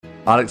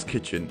Alex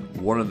Kitchen,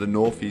 one of the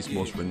North East's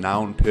most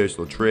renowned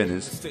personal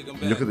trainers.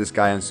 You look at this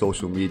guy on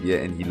social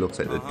media and he looks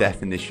like the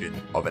definition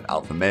of an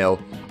alpha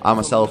male. I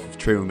myself have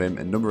trained with him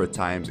a number of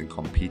times and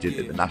competed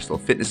at the National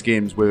Fitness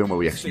Games with him where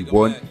we actually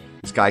won.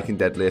 This guy can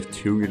deadlift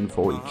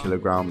 240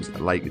 kilograms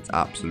like it's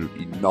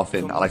absolutely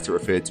nothing. I like to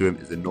refer to him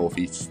as the North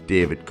East's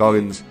David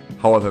Goggins.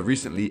 However,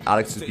 recently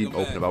Alex has been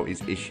open about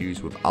his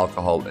issues with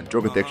alcohol and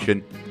drug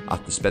addiction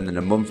after spending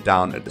a month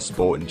down at the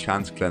Sporting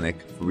Chance Clinic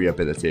for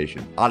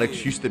rehabilitation.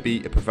 Alex used to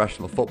be a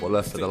professional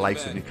footballer for the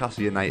likes of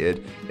Newcastle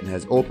United and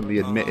has openly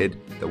admitted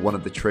that one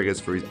of the triggers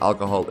for his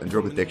alcohol and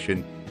drug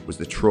addiction was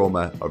the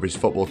trauma of his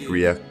football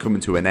career coming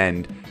to an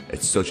end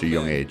at such a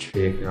young age.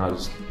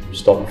 Just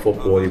stopping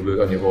football, you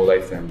work on your whole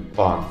life, then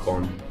bang,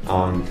 gone.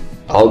 And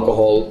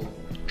alcohol,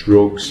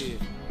 drugs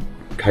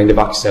kind of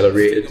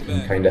accelerated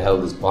and kind of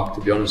held us back,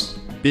 to be honest.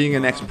 Being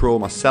an ex-pro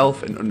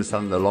myself and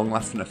understanding the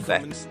long-lasting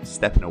effects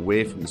stepping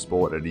away from the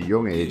sport at a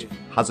young age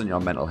has on your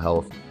mental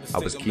health, I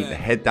was keen to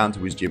head down to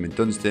his gym in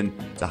Dunstan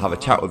to have a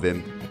chat with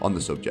him on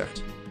the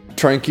subject.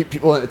 Try and keep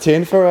people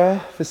entertained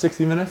for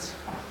 60 minutes.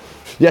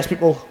 Yes,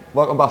 people,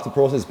 welcome back to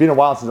Process. It's been a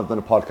while since I've done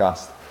a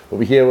podcast, but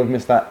we're here with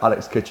Mr.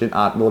 Alex Kitchen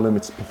at No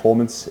Limits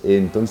Performance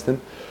in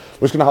Dunstan.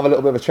 We're just going to have a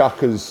little bit of a chat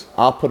because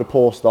I put a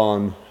post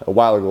on a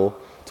while ago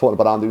talking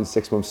about I'm doing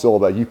 6 months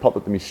sober. You popped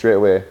up to me straight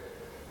away,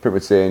 pretty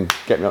much saying,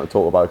 get me out to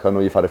talk about it. I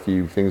know you've had a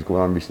few things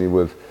going on recently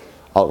with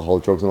alcohol,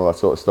 drugs and all that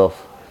sort of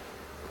stuff.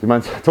 Do you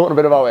mind talking a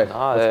bit about it?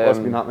 What's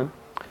been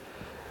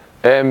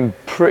happening?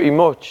 Pretty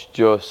much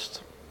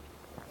just,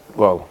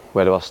 well,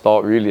 where do I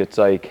start really? It's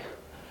like,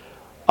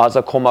 as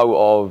I come out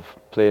of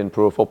playing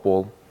pro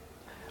football,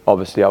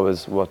 obviously I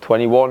was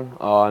 21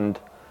 and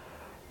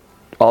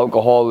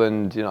alcohol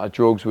and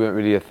drugs weren't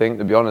really a thing,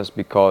 to be honest,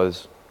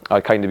 because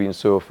I'd kind of been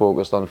so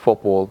focused on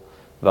football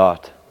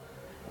that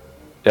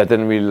I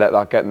didn't really let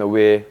that get in the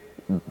way.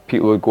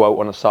 People would go out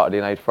on a Saturday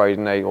night,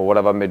 Friday night or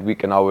whatever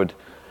midweek and I would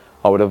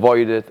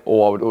avoid it,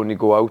 or I would only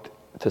go out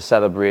to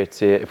celebrate,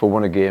 say if we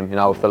won a game,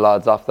 with the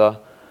lads after,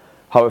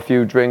 have a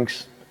few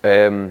drinks,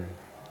 and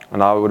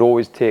I would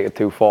always take it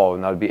too far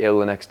and I'd be ill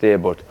the next day,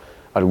 but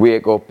I'd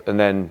wake up and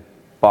then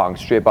bang,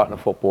 straight back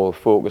into football,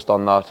 focused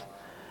on that,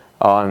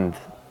 and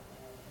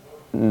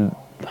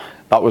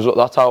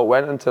that's how it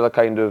went until I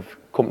kind of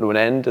come to an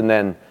end. And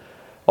then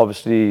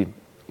obviously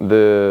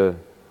the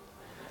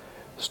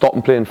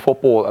stopping playing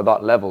football at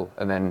that level,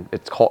 and then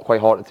it's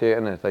quite hard to take,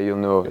 isn't it?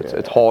 Like,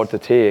 it's hard to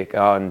take.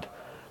 And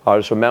I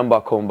just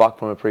remember coming back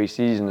from a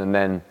pre-season and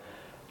then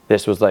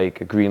this was like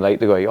a green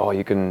light to go, you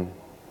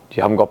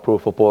haven't got pro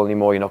football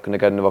anymore, you're not going to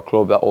get into a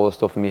club, that all the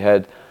stuff in my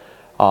head.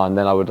 And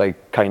then I would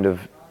like kind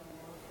of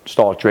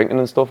start drinking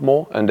and stuff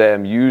more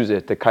and use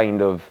it to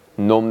kind of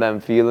numb them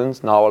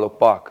feelings. Now I look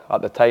back,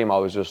 at the time I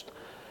was just,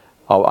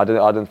 I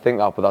didn't think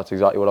that, but that's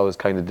exactly what I was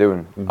kind of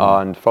doing. Mm-hmm.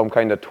 And from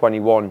kind of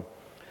 21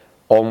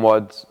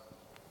 onwards,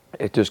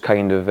 it just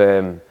kind of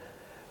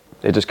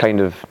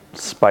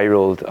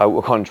spiraled out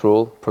of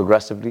control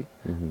progressively.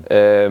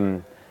 Mm-hmm.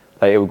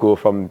 Like it would go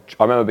from,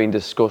 I remember being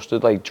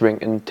disgusted, like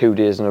drinking 2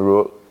 days in a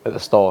row at the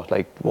start,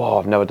 like, wow,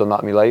 I've never done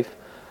that in my life.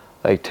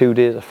 Like 2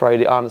 days, a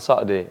Friday and a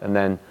Saturday, and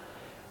then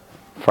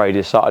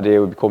Friday, Saturday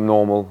would become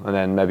normal, and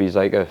then maybe it's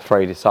like a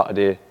Friday,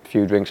 Saturday, a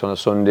few drinks on a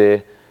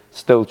Sunday,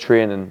 still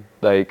training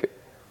like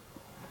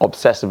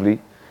obsessively,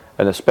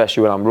 and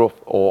especially when I'm rough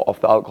or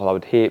off the alcohol, I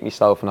would hate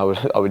myself and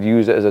I would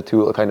use it as a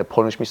tool to kind of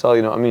punish myself,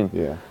 you know what I mean?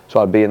 Yeah.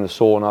 So I'd be in the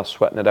sauna,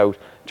 sweating it out,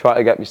 try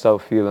to get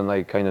myself feeling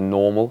like kind of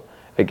normal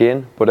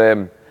again. But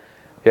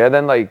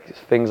then like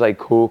things like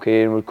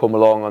cocaine would come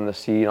along on the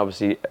scene.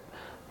 Obviously,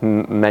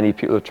 many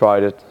people have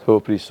tried it.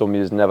 Hopefully, some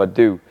of you never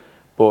do.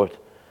 But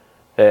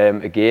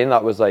again,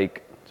 that was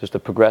like just a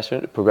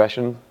progression.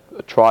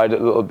 I tried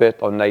it a little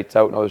bit on nights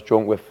out, and I was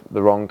drunk with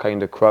the wrong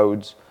kind of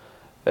crowds,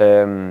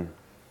 and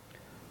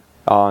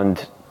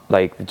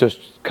like it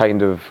just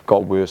kind of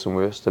got worse and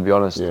worse, to be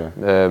honest.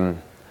 Yeah.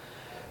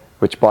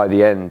 Which by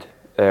the end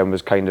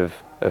was kind of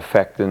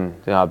affecting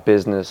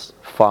business,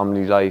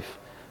 family life,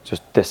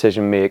 just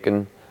decision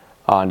making,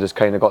 and just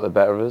kind of got the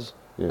better of us.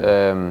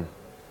 Yeah.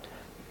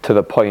 To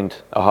the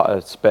point I had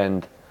to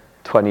spend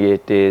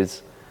 28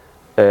 days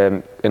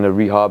in a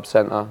rehab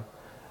centre.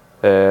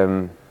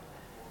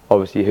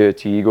 Obviously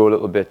hurts your ego a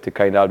little bit to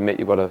kind of admit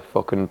you've got a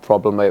fucking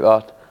problem like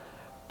that,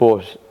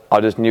 but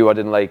I just knew I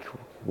didn't like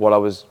what I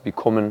was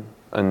becoming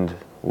and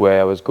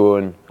where I was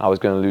going. I was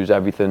going to lose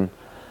everything,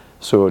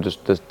 so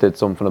just did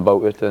something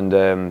about it,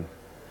 and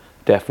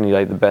definitely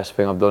like the best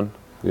thing I've done.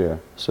 Yeah.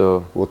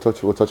 So we'll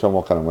touch on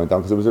what kind of went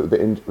down, because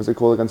was it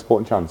called against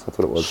Sporting Chance? That's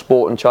what it was.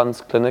 Sporting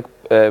Chance Clinic.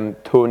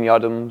 Tony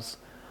Adams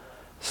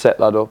set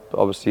that up.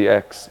 Obviously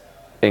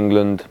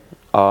ex-England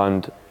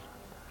and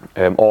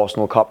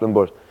Arsenal captain,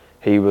 but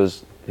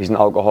he's an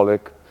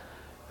alcoholic.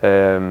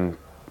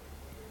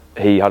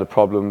 He had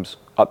problems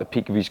at the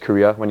peak of his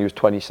career when he was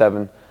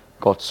 27.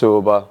 Got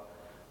sober,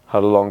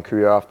 had a long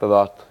career after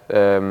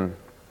that.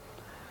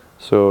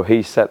 So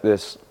he set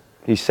this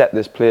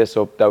place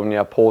up down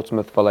near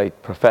Portsmouth for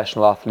like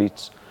professional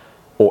athletes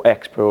or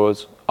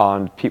ex-pros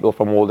and people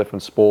from all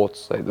different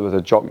sports. Like there was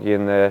a jockey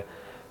in there,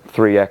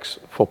 3x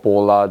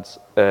football lads.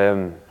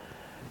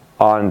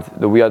 And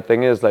the weird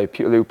thing is, like,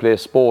 people who play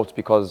sports,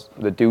 because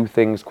they do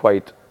things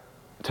quite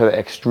to the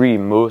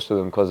extreme, most of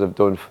them, because they've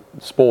done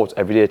sports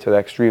every day to the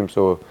extreme.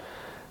 So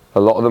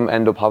a lot of them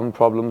end up having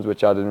problems,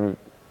 which I didn't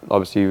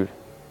obviously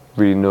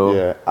really know.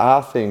 Yeah,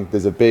 I think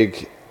there's a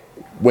big,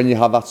 when you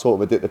have that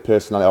sort of addictive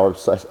personality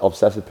or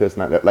obsessive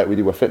personality, like we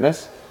do with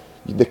fitness,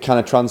 it kind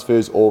of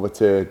transfers over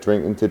to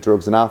drinking, to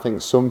drugs. And I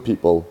think some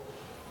people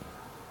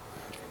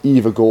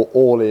either go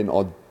all in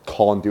or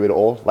can't do it at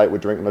all, like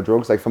with drinking or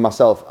drugs. Like for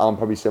myself, I'm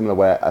probably similar,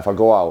 where if I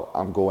go out,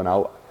 I'm going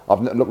out.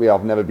 Luckily,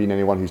 I've never been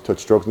anyone who's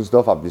touched drugs and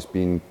stuff. I've just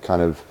been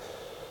kind of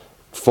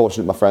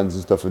fortunate. My friends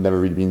and stuff have never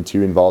really been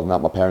too involved in that.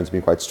 My parents have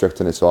been quite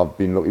strict in it, so I've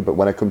been lucky. But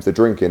when it comes to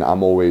drinking,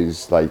 I'm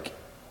always like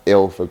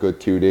ill for a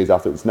good 2 days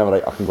after. It's never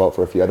like I can go out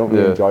for a few. I don't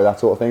really enjoy that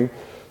sort of thing.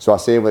 So I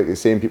say, like, the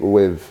same people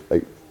with,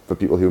 like, for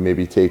people who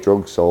maybe take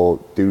drugs or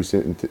do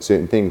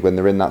certain things, when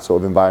they're in that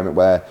sort of environment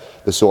where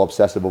they're so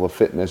obsessive over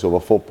fitness, over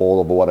football,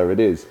 over whatever it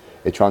is,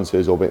 it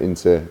transfers over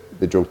into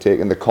the drug take,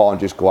 and they can't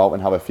just go out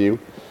and have a few.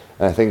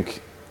 And I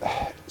think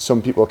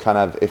some people kind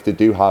of, if they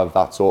do have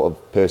that sort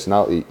of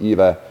personality,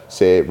 either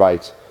say,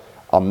 right,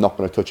 I'm not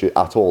going to touch it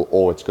at all,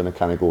 or it's going to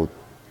kind of go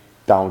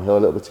downhill a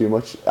little bit too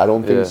much. I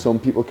don't think some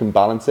people can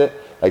balance it.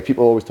 Like,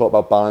 people always talk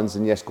about balance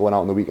and yes, going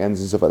out on the weekends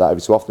and stuff like that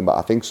every so often, but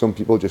I think some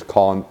people just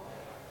can't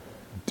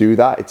do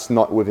that. It's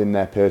not within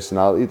their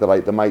personality. They're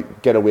like, they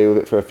might get away with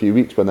it for a few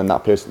weeks, but then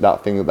that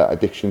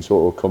addiction sort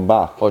of will come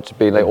back. Or to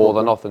be like all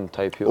or nothing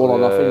type people. All or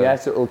nothing,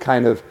 yes. It'll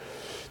kind of,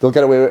 they'll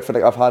get away with it for,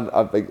 like,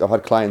 I've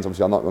had clients,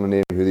 obviously I'm not going to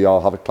name who they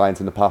are. I've had clients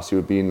in the past who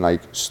have been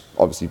like,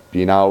 obviously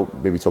been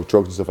out, maybe took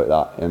drugs and stuff like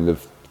that, and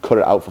they've cut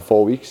it out for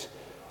 4 weeks,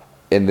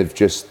 and they've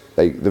just,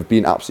 like, they've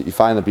been absolutely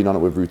fine. They've been on it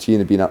with routine,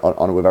 they've been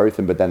on it with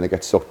everything, but then they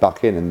get sucked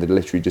back in, and they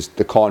literally just,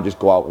 they can't just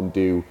go out and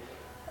do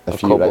a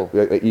few,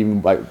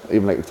 even like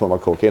talking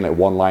about cocaine, like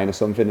one line or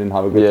something and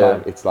have a good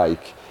time. It's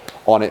like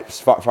on it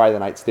Friday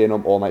night, staying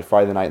up all night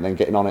Friday night, and then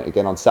getting on it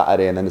again on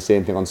Saturday, and then the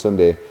same thing on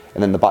Sunday,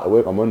 and then they're back to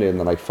work on Monday, and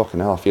they're like, fucking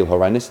hell, I feel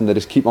horrendous, and they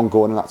just keep on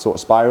going in that sort of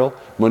spiral.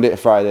 Monday to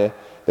Friday,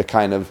 they're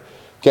kind of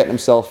getting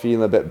themselves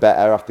feeling a bit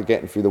better after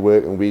getting through the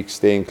working week,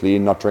 staying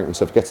clean, not drinking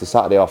stuff. Gets to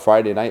Saturday or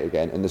Friday night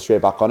again, and they're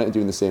straight back on it and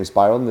doing the same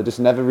spiral, and they're just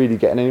never really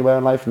getting anywhere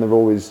in life, and they're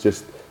always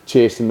just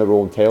chasing their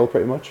own tail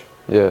pretty much.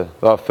 Yeah,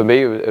 well, for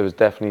me it was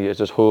definitely, it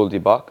just hold you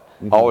back.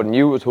 I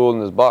knew it was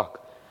holding us back,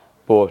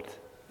 but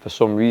for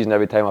some reason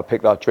every time I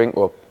picked that drink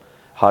up,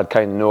 I had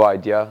kind of no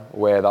idea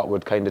where that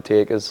would kind of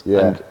take us.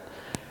 And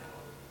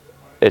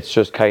it's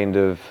just kind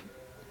of,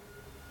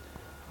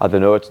 I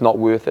don't know, it's not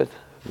worth it.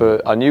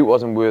 But I knew it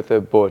wasn't worth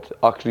it, but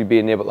actually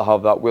being able to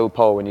have that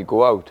willpower when you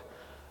go out,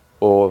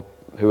 or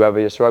whoever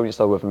you surround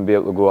yourself with, and be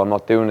able to go, I'm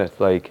not doing it,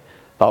 like,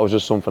 that was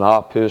just something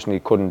I personally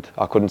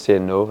couldn't say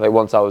no. Like,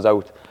 once I was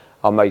out,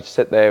 I might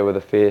sit there with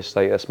a face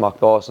like a smacked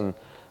horse and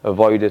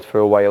avoid it for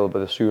a while,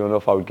 but soon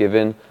enough I would give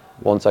in.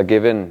 Once I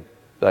give in,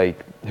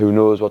 like, who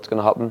knows what's going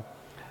to happen.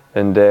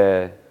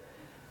 And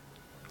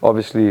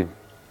obviously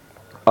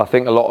I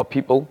think a lot of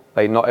people,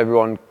 like, not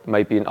everyone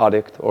might be an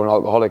addict or an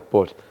alcoholic,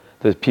 but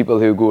there's people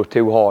who go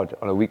too hard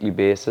on a weekly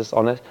basis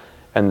on it,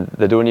 and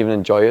they don't even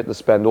enjoy it. They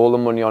spend all the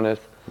money on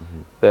it.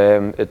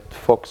 It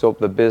fucks up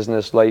the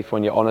business life,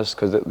 when you're honest,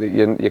 because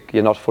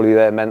you're not fully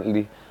there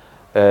mentally.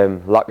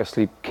 Lack of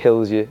sleep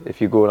kills you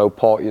if you're going out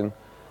partying.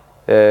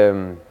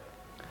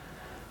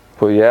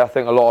 But yeah, I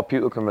think a lot of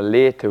people can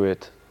relate to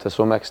it to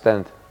some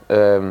extent.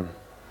 Do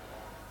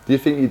you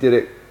think you did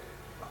it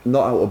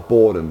not out of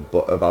boredom,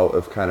 but out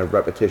of kind of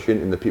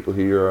repetition in the people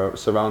who you're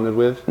surrounded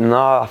with?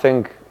 No, I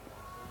think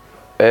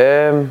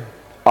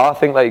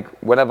like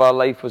whenever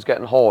life was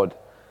getting hard,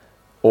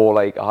 or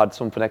like I had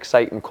something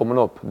exciting coming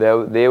up, there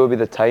would be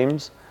the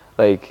times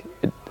like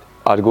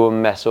I'd go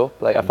and mess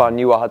up. Like, if I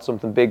knew I had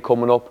something big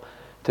coming up,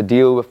 to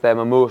deal with them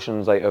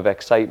emotions, like, of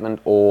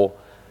excitement, or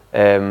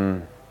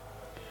it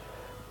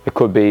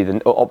could be the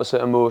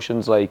opposite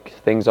emotions, like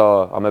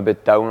I'm a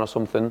bit down or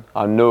something.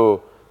 I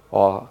know,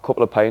 or a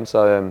couple of pints,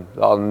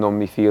 that'll numb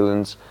me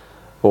feelings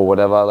or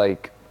whatever.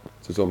 Like,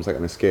 so it's almost like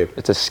an escape.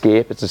 It's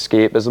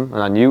escapism,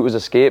 and I knew it was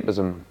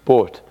escapism,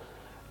 but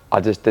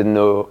I just didn't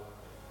know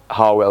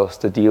how else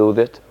to deal with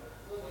it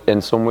in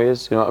some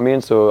ways, you know what I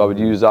mean? So I would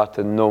use that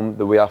to numb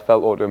the way I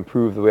felt, or to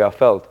improve the way I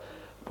felt.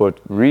 But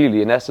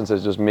really, in essence,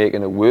 it's just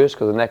making it worse,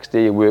 because the next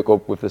day you wake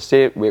up with the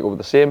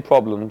same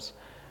problems,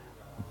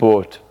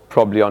 but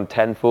probably on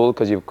tenfold,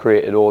 because you've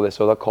created all this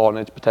other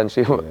carnage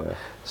potentially. Yeah.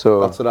 So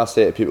that's what I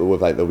say to people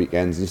with, like, the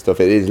weekends and stuff.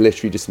 It is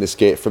literally just an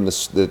escape from the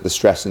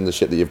stress and the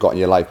shit that you've got in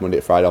your life, Monday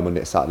to Friday or Monday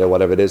to Saturday,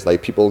 whatever it is.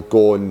 Like, people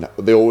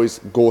they always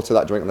go to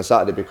that drink on a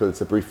Saturday because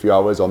it's a brief few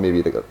hours, or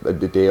maybe like a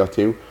day or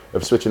two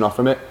of switching off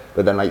from it.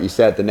 But then, like you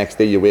said, the next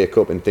day you wake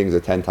up and things are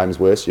 10 times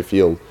worse. You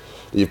feel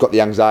you've got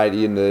the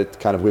anxiety and the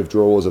kind of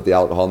withdrawals of the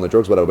alcohol and the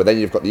drugs, whatever, but then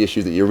you've got the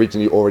issues that you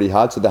originally already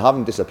had, so they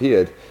haven't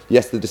disappeared.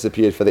 Yes, they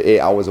disappeared for the 8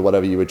 hours or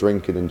whatever you were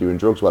drinking and doing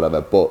drugs,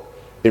 whatever, but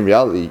in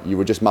reality, you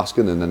were just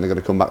masking them, and then they're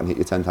going to come back and hit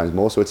you 10 times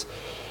more. So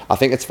I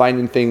think it's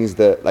finding things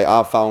that, like,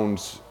 I've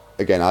found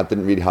again, I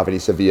didn't really have any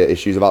severe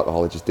issues with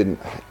alcohol. It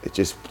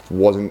just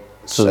wasn't.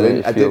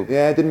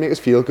 It didn't make us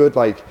feel good.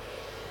 Like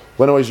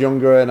when I was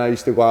younger and I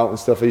used to go out and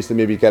stuff, I used to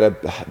maybe get a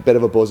bit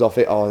of a buzz off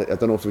it, or I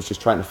don't know if it was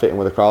just trying to fit in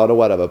with the crowd or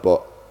whatever.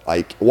 But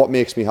like, what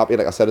makes me happy,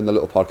 like I said in the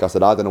little podcast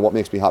that I done, what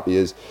makes me happy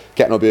is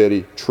getting up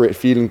early,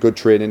 feeling good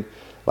training,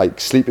 like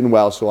sleeping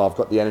well, so I've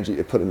got the energy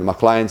to put into my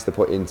clients, to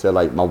put into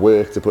like my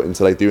work, to put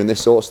into like doing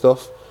this sort of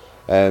stuff.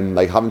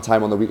 Like having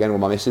time on the weekend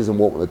with my missus and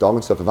walking the dog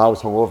and stuff. If I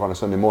was hungover on a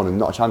Sunday morning,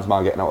 not a chance of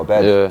me getting out of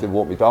bed to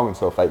walk my dog and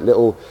stuff. Like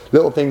little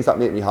things that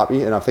make me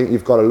happy. And I think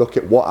you've got to look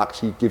at what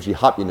actually gives you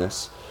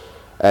happiness,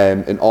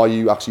 and are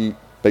you actually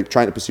like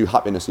trying to pursue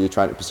happiness, or you're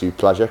trying to pursue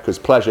pleasure? Because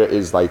pleasure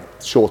is like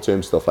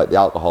short-term stuff, like the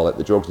alcohol, like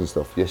the drugs and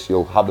stuff. Yes,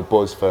 you'll have the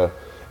buzz for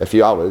a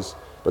few hours,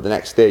 but the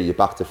next day you're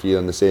back to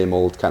feeling the same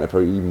old, kind of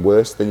probably even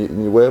worse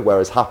than you were.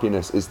 Whereas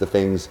happiness is the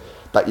things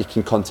that you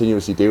can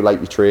continuously do, like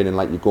your training,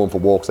 like you're going for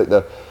walks, like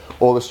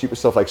all the stupid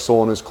stuff like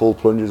saunas, cold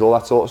plunges, all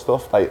that sort of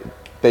stuff. Like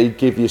they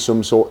give you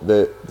some sort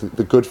the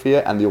good for you,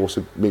 and they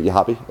also make you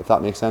happy, if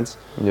that makes sense.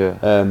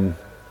 Yeah.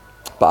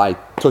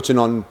 But touching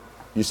on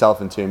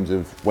yourself in terms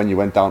of when you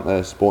went down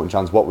to Sporting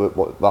Chance, what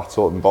that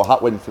sort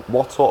of,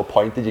 what sort of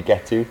point did you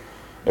get to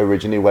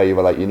originally where you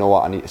were like, you know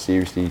what, I need to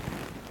seriously.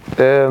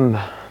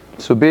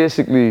 So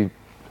basically,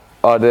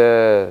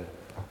 there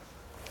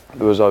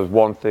was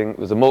one thing.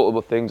 There's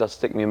multiple things that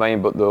stick in my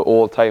mind, but the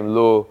all-time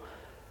low,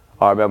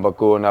 I remember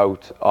going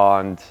out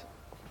and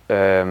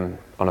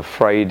on a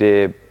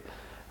Friday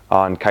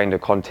and kind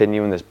of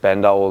continuing this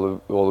bender all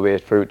the way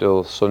through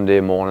till Sunday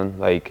morning.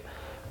 Like,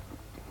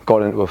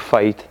 got into a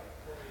fight,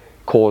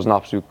 causing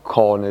absolute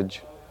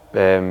carnage,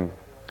 and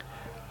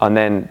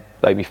then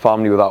like my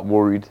family were that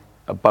worried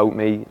about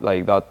me,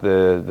 like that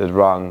they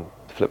rang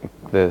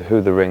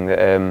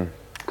the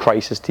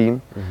crisis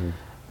team. Mm-hmm.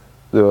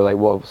 They were like,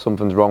 well,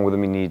 something's wrong with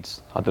him,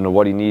 I don't know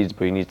what he needs,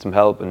 but he needs some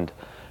help. And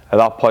at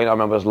that point I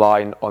remember I was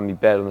lying on my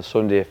bed on the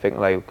Sunday thinking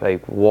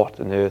like what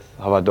on earth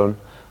have I done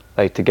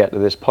like to get to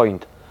this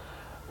point,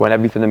 when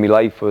everything in my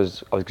life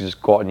was, I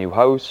just got a new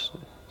house,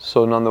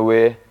 son on the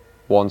way,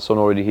 one son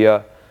already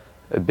here,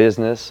 a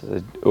business,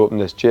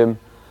 opened this gym,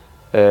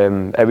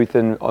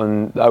 everything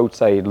on the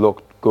outside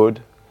looked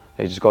good.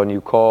 I just got a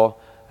new car,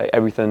 like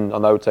everything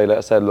on the outside, like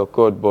I said, looked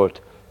good, but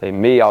like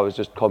me, I was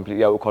just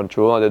completely out of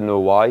control. I didn't know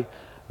why, and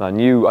I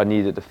knew I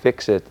needed to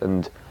fix it.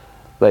 And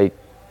like,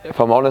 if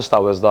I'm honest, I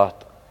was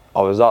that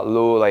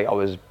low. Like I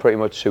was pretty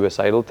much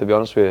suicidal, to be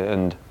honest with you,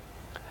 and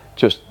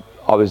just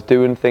I was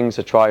doing things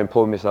to try and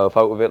pull myself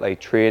out of it, like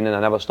training. I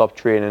never stopped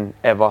training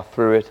ever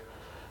through it.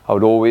 I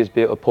would always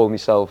be able to pull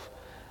myself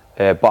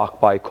back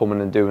by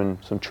coming and doing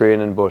some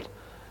training, but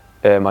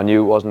I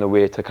knew it wasn't a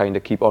way to kind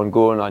of keep on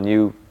going. I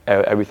knew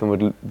everything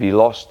would be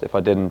lost if I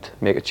didn't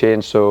make a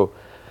change. So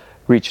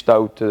reached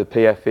out to the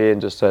PFA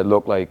and just said,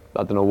 look, like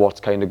I don't know what's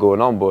kind of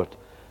going on, but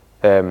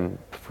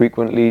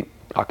frequently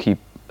I keep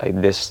like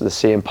the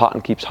same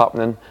pattern keeps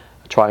happening.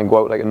 I try and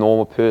go out like a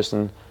normal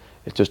person,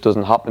 it just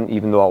doesn't happen,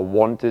 even though I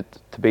want it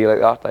to be like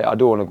that. Like, I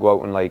don't want to go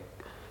out and like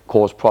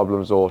cause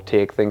problems or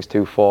take things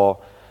too far,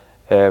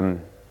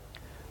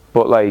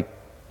 but like,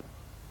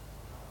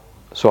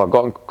 so I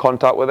got in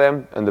contact with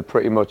them and they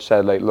pretty much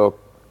said like, look,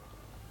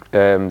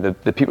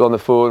 the people on the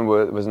phone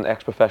was an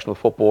ex-professional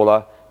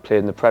footballer, played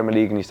in the Premier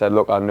League, and he said,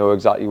 look, I know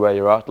exactly where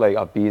you're at, like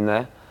I've been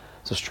there.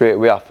 So straight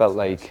away I felt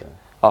like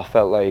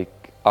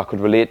I could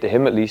relate to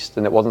him at least,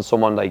 and it wasn't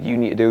someone like, you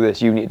need to do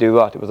this, you need to do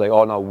that. It was like,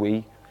 oh no,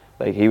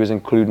 like he was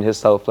including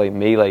himself like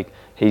me, like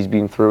he's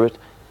been through it.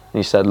 And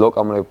he said, look,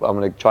 I'm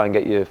gonna try and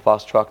get you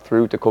fast track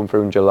through to come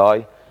through in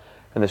July.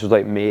 And this was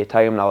like May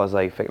time, and I was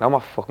like thinking, I'm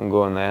not fucking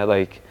going there,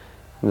 like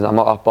I'm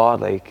not that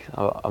bad, like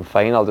I'm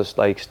fine, I'll just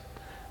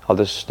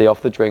stay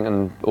off the drink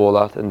and all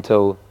that and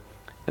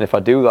if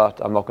I do that,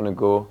 I'm not going to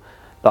go.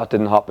 That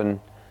didn't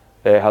happen.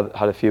 Had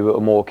a few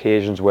little more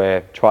occasions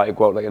where try to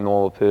go out like a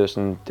normal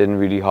person, didn't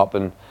really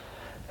happen.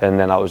 And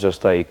then I was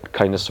just like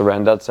kind of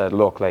surrendered, said,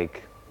 look,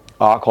 like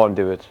I can't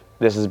do it.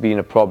 This has been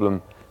a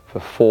problem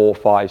for 4,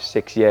 5,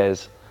 6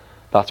 years.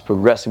 That's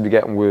progressively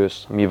getting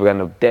worse. I'm either going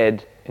to end up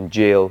dead, in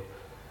jail,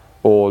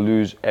 or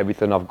lose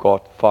everything I've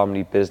got,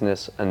 family,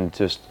 business, and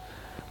just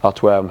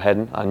that's where I'm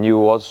heading. I knew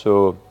it was,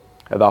 so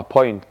at that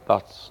point,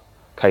 that's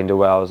kind of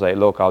where I was like,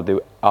 look,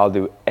 I'll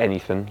do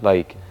anything,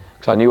 like,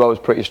 because I knew I was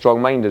pretty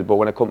strong-minded, but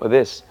when it come to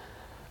this,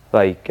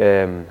 like,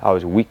 I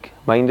was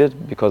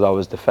weak-minded because I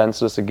was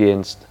defenseless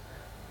against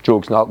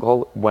drugs and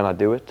alcohol when I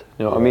do it,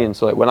 you know what I mean?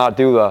 So like, when I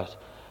do that,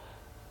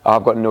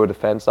 I've got no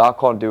defense. I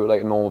can't do it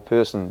like a normal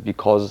person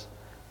because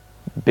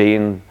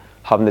having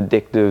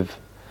addictive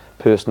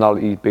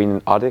personality, being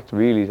an addict,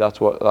 really,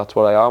 that's what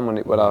I am.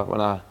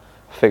 When I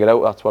figured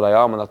out that's what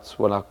I am, and that's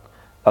when I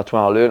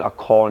learned I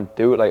can't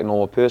do it like a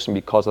normal person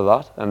because of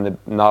that. And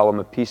now I'm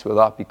at peace with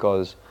that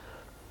because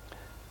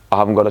I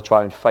haven't got to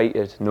try and fight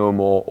it no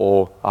more,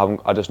 or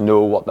I just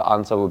know what the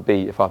answer would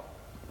be. If I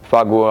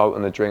go out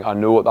on the drink, I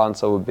know what the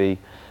answer would be.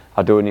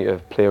 I don't need to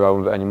play around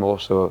with it anymore.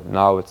 So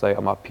now it's like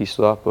I'm at peace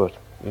with that, but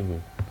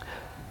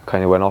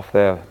kind of went off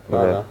there.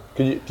 No.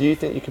 Do you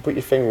think you could put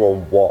your finger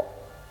on what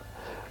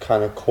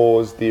kind of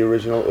caused the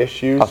original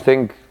issues? I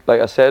think,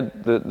 like I said,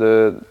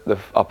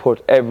 I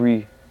put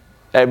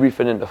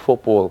everything into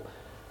football,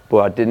 but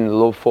I didn't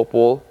love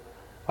football.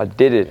 I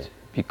did it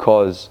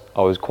because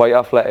I was quite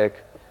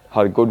athletic,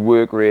 had a good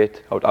work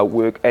rate, I would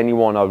outwork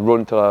anyone, I'd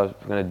run till I was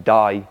going to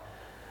die.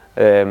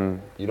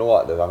 You know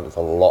what, there's a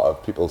lot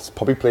of people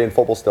probably playing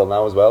football still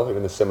now as well, who are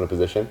in a similar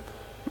position.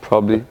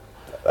 Probably.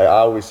 I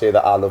always say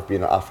that I love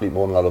being an athlete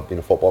more than I love being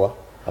a footballer.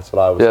 That's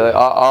what I always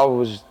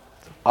say.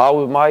 I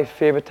was my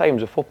favourite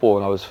times of football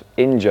when I was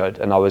injured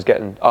and I was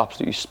getting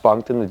absolutely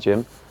spanked in the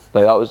gym.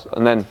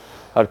 And then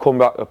I'd come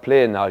back to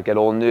playing and I'd get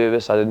all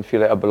nervous, I didn't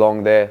feel like I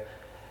belonged there.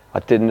 I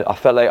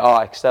felt like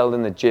I excelled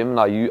in the gym and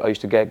I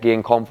used to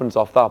gain confidence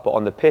off that, but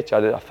on the pitch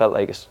I felt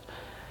like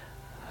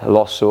a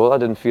lost soul. I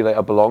didn't feel like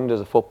I belonged as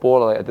a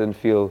footballer. Like I didn't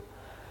feel,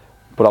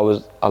 but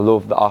I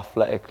loved the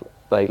athletic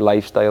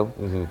lifestyle.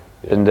 Mm-hmm.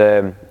 Yeah.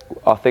 And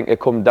I think it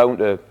come down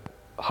to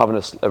having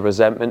a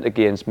resentment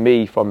against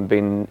me from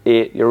being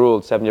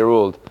 8-year-old,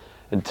 7-year-old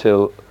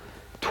until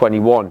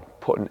 21,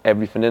 putting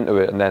everything into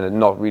it and then it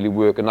not really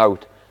working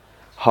out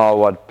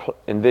how I'd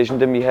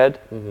envisioned in my head.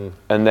 Mm-hmm.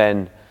 And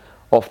then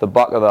off the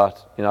back of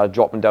that, you know,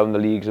 dropping down the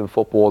leagues in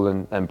football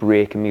and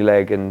breaking my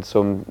leg in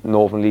some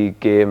Northern League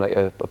game, like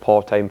a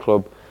part-time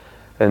club,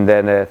 and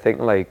then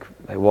thinking like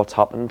what's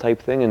happened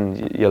type thing,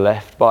 and you're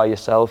left by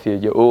yourself.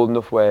 You're old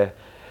enough where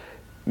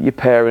your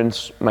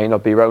parents might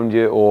not be around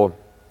you, or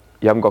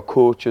you haven't got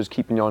coaches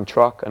keeping you on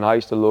track. And I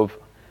used to love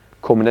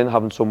coming in,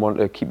 having someone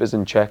to keep us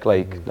in check,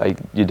 like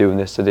you're doing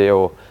this today,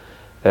 or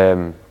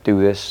do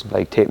this,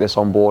 like take this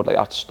on board. Like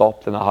that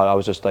stopped, and I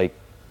was just like,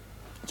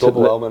 it's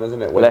overwhelming,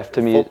 isn't it? When left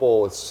to me,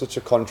 football, it's such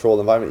a controlled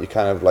environment. You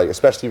kind of like,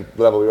 especially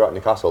the level we were at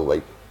Newcastle,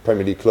 like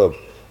Premier League club.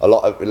 A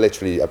lot of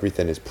literally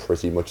everything is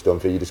pretty much done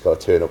for you. You just got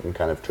to turn up and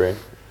kind of train.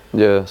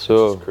 Yeah,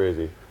 so it's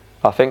crazy.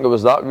 I think it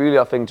was that really.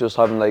 I think just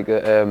having like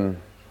that in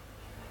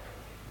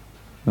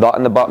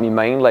the back of my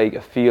mind, like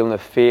a feeling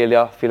of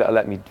failure, feel like I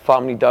let my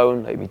family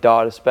down, like my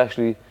dad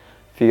especially,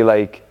 feel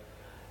like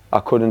I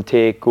couldn't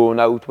take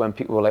going out when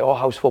people were like, oh,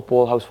 how's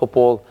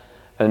football?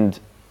 And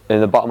in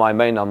the back of my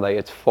mind, I'm like,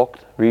 it's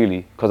fucked,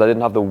 really, because I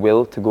didn't have the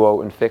will to go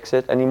out and fix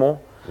it anymore.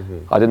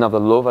 Mm-hmm. I didn't have the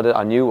love.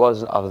 I knew it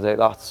wasn't. I was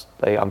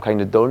like, I'm kind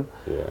of done.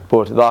 Yeah.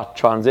 But that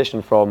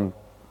transition from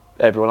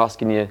everyone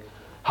asking you,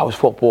 how's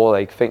football,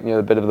 like thinking you're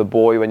a bit of the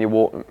boy when you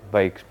walk,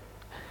 like,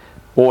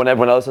 or in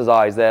everyone else's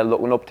eyes, they're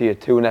looking up to you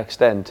to an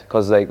extent,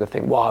 because like they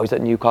think, wow, he's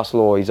at Newcastle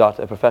or he's at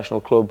a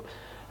professional club,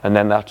 and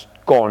then that's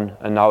gone,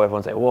 and now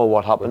everyone's like, whoa,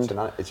 what happened?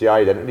 It's your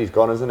identity's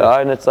gone, isn't it?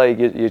 And it's like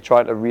you're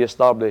trying to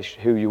re-establish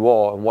who you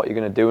are and what you're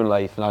going to do in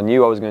life. And I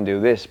knew I was going to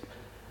do this,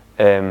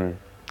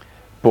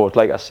 but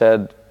like I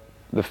said,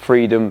 the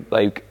freedom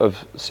like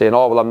of saying,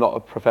 oh well, I'm not a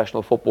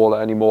professional footballer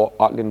anymore,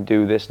 I can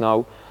do this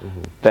now.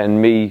 Mm-hmm.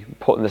 Then me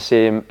putting the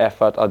same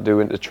effort I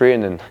do into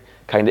training,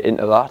 kind of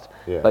into that,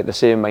 like the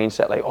same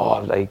mindset, like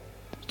like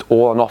it's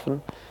all or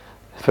nothing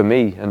for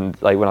me. And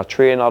like when I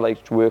train, I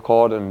like to work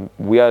hard, and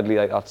weirdly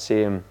like that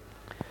same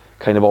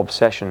kind of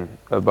obsession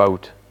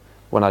about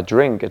when I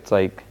drink, it's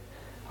like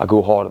I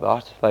go hard at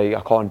that, like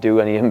I can't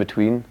do any in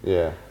between.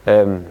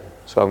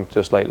 So I'm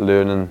just like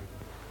learning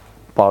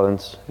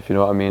balance, if you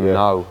know what I mean.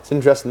 Now it's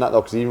interesting that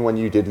though, because even when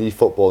you did leave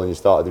football and you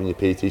started doing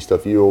your PT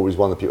stuff, you were always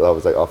one of the people that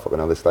was like, oh fucking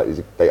hell, this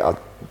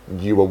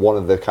you were one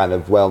of the kind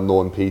of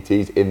well-known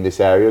PTs in this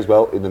area as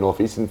well, in the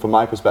northeast. And from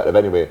my perspective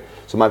anyway,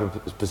 so my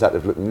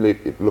perspective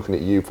looking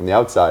at you from the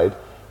outside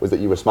was that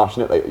you were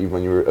smashing it, like even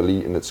when you were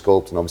elite and at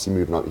Sculpt and obviously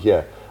moving out to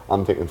here.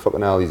 I'm thinking,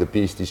 fucking hell, he's a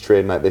beast, he's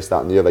training like this,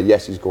 that and the other.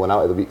 Yes, he's going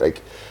out of the week,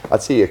 like,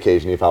 I'd see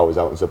occasionally if I was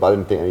out and stuff, but I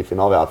didn't think anything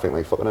of it. I'd think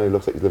like, fucking hell, he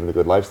looks like he's living a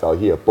good lifestyle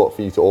here. But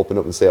for you to open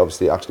up and say,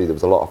 obviously, actually, there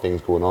was a lot of things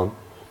going on.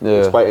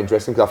 It's quite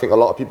interesting, because I think a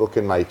lot of people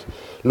can like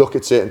look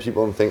at certain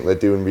people and think they're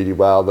doing really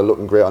well, they're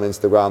looking great on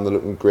Instagram, they're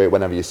looking great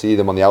whenever you see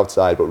them on the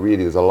outside, but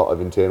really there's a lot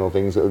of internal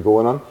things that are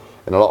going on,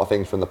 and a lot of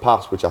things from the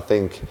past, which I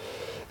think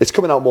it's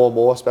coming out more and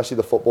more, especially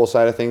the football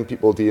side of things,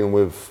 people dealing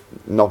with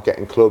not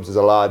getting clubs. There's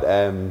a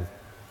lad,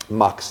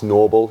 Max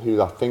Noble,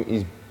 who I think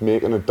he's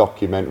making a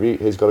documentary.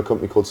 He's got a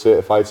company called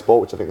Certified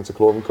Sport, which I think it's a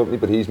clothing company,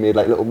 but he's made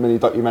like little mini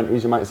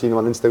documentaries, you might have seen them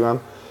on Instagram,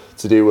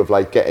 to do with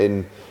like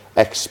getting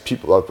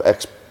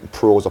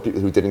ex-pros or people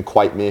who didn't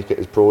quite make it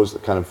as pros,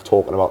 kind of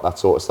talking about that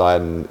sort of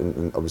side,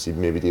 and obviously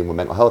maybe dealing with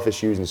mental health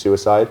issues and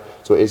suicide.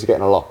 So it is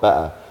getting a lot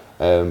better.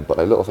 But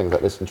like little things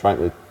like this and trying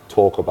to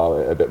talk about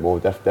it a bit more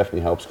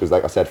definitely helps, because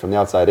like I said, from the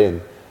outside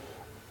in,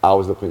 I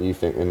was looking at you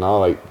thinking, now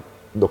like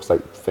looks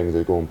like things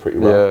are going pretty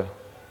well.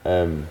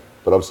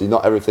 But obviously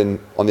not everything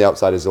on the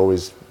outside is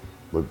always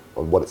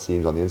what it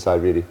seems on the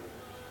inside, really.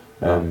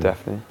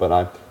 Definitely. But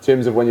in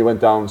terms of when you went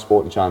down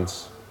Sporting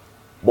Chance,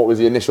 what was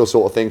the initial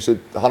sort of thing? So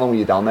how long were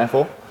you down there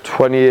for?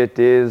 28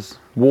 days,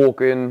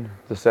 walking.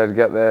 They said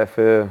get there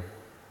for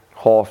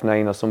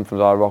 9:30 or something.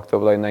 So I rocked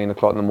up like 9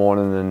 o'clock in the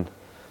morning, and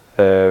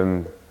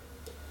I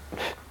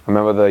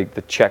remember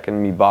the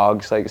checking me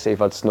bags, like see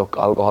if I'd snuck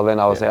alcohol in.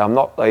 I was like, I'm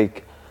not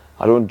like,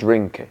 I don't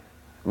drink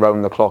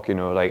round the clock, you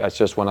know, like it's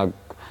just when I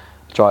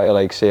try to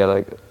like say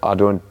like I'm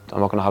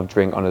not gonna have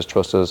drink on his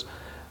trusters.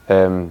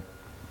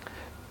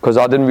 because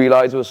I didn't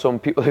realise there was some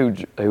people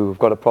who've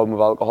got a problem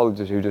with alcohol,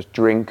 who just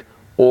drink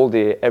all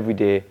day, every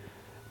day.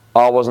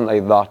 I wasn't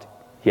like that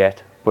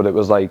yet, but it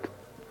was like,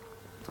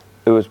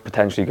 it was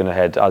potentially going to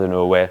head, I don't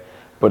know where.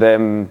 But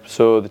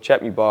so they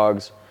checked me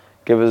bags,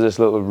 give us this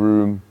little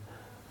room,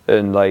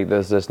 and like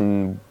there's this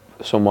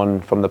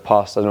someone from the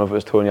past, I don't know if it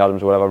was Tony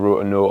Adams or whatever,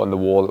 wrote a note on the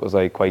wall that was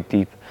like quite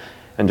deep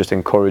and just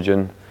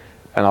encouraging.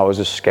 And I was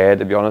just scared,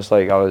 to be honest.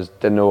 Like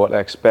didn't know what to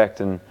expect,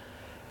 and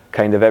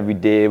kind of every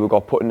day we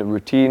got put in a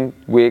routine.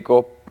 Wake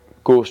up,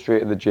 go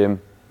straight to the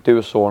gym, do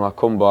a sauna,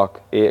 come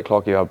back. 8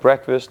 o'clock you have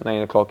breakfast.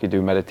 9 o'clock you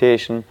do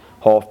meditation.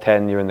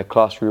 10:30 you're in the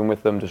classroom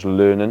with them, just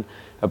learning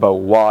about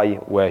why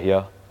we're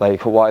here.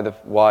 Like why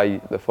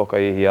the fuck are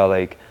you here?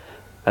 Like,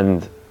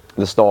 and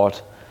they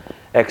start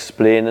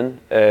explaining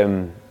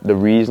the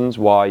reasons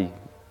why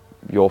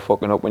you're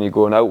fucking up when you're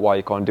going out, why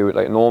you can't do it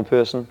like a normal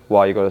person,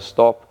 why you got to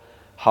stop,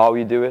 how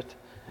you do it.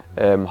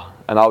 And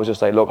I was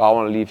just like, look, I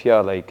want to leave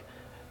here like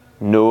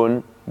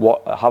knowing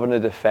having a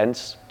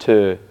defense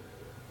to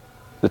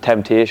the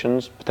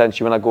temptations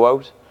potentially when I go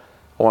out.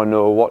 I want to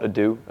know what to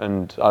do,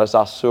 and I just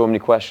asked so many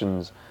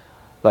questions.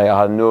 Like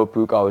I had a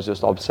notebook, I was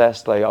just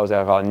obsessed. Like I was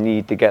like, I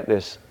need to get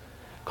this,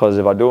 because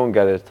if I don't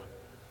get it,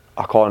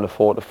 I can't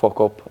afford to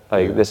fuck up.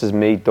 Like this is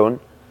me done,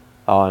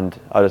 and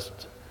I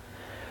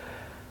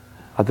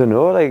don't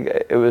know.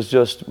 Like it was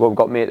just we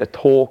got me to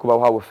talk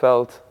about how we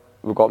felt.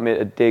 We got me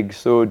to dig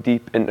so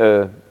deep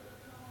into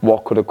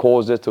what could have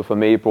caused it. So for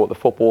me, it brought the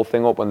football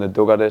thing up when they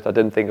dug at it. I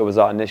didn't think it was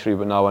that initially,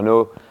 but now I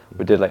know.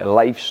 We did like a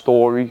life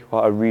story.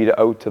 I read it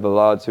out to the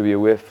lads who we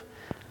were with,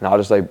 and I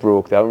just like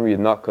broke down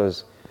reading that,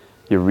 because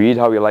you read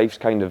how your life's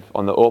kind of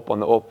on the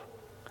up,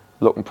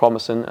 looking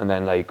promising, and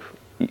then like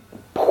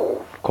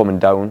coming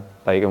down,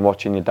 like, and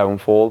watching your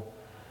downfall.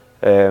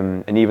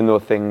 And even though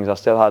I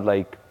still had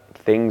like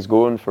things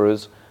going for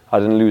us, I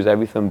didn't lose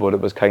everything, but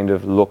it was kind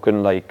of look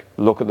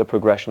at the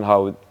progression,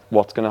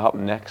 what's going to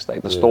happen next.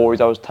 Like the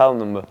stories I was telling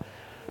them,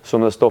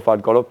 some of the stuff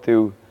I'd got up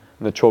to,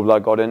 and the trouble I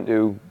got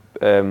into,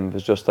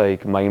 was just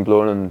like mind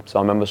blowing. And so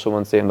I remember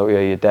someone saying, look,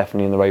 yeah, you're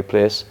definitely in the right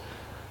place.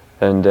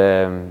 And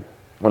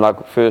when I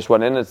first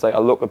went in, it's like I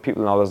look at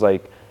people and I was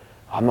like,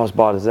 I'm not as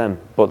bad as them,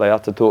 but like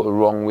that's a total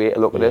wrong way to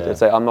look at it. It's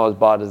like I'm not as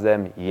bad as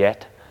them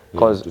yet,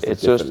 because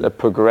it's just a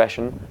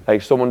progression.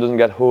 Like someone doesn't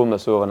get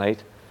homeless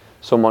overnight,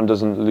 someone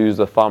doesn't lose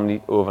their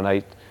family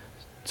overnight,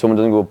 someone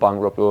doesn't go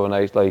bankrupt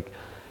overnight. Like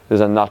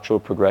there's a natural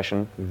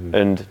progression,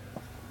 and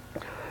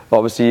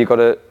obviously you got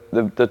to.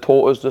 The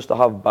taught us just to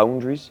have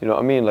boundaries. You know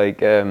what I mean? Like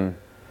so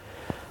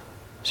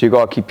you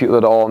got to keep people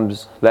at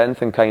arm's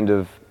length and kind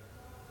of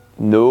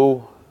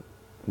know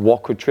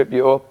what could trip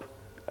you up,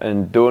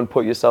 and don't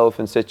put yourself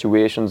in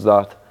situations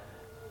that,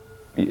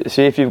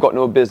 say if you've got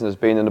no business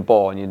being in a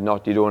bar and you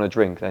don't want to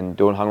drink, then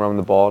don't hang around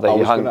the bar.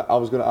 Like I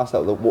was going to ask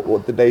that.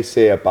 What did they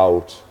say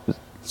about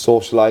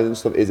socialising and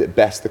stuff? Is it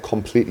best to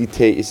completely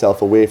take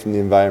yourself away from the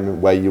environment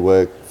where you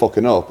were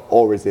fucking up,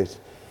 or is it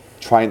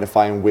trying to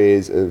find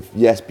ways of,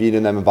 yes, being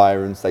in them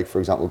environments, like for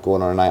example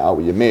going on a night out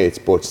with your mates,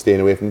 but staying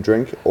away from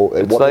drink? Or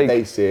what did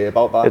they say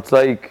about that? It's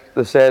like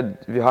they said,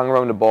 if you hang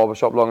around the barber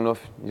shop long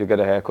enough, you'll get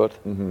a haircut.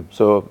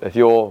 So if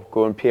you're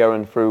going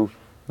peering through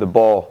the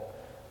bar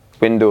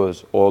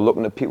windows or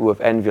looking at people with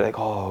envy, like,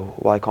 oh,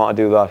 why can't I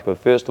do that? But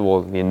first of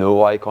all, you know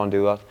why you can't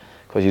do that,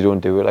 because you don't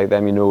do it like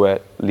them. You know where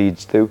it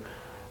leads to.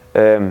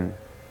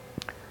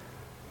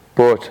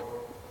 But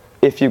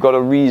if you've got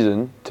a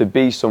reason to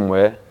be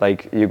somewhere,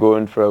 like you're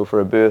going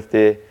for a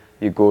birthday,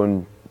 you're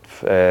going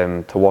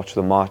to watch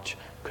the match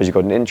because you've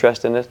got an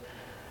interest in it,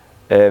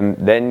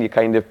 then you're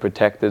kind of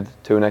protected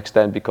to an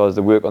extent, because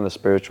they work on the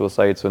spiritual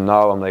side. So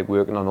now I'm like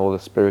working on all the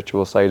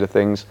spiritual side of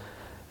things.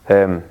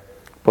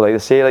 But like they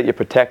say, like you're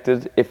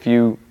protected if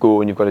you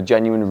go and you've got a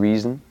genuine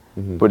reason.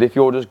 But if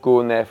you're just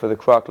going there for the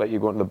crack, like you're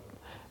going to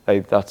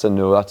like that's a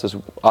no, that's just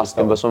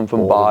asking for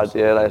something bad.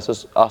 Yeah, like it's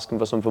just asking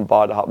for something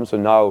bad to happen. So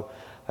now,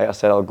 like I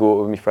said, I'll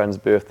go to my friend's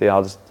birthday.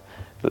 I'll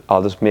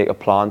just make a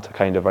plan to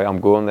kind of, right, I'm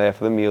going there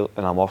for the meal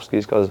and I'm off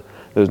skis, because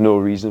there's no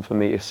reason for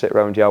me to sit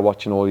around here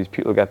watching all these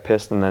people get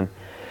pissed. And then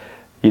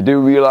you do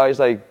realise,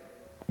 like,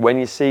 when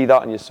you see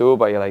that and you're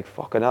sober, you're like,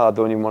 fucking hell, I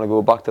don't even want to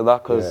go back to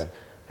that, because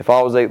if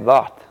I was like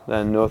that,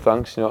 then no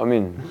thanks, you know what I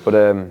mean? But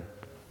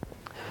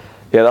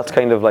yeah, that's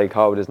kind of like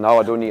how it is now.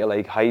 I don't need to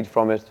like hide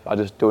from it. I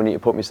just don't need to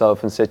put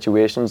myself in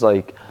situations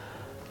like,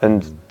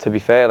 and to be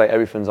fair, like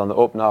everything's on the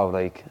up now.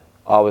 Like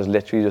I was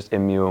literally just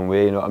in my own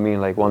way, you know what I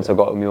mean? Like once I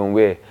got in my own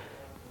way,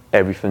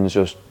 everything's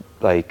just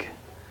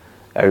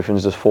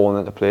falling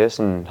into place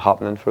and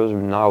happening for us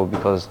now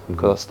because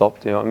I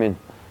stopped, you know what I mean?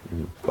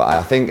 But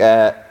I think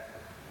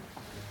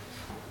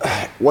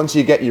once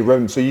you get your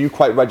room, so you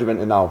quite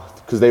regimented now,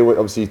 because they were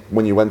obviously,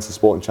 when you went to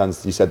Sporting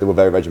Chance, you said they were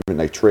very regimented,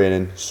 like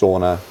training,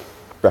 sauna,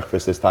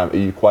 breakfast this time. Are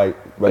you quite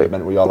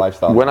regimented with your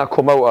lifestyle? When I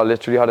come out, I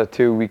literally had a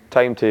 2-week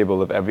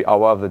timetable of every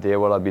hour of the day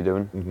what I'd be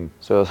doing.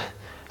 So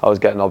I was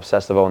getting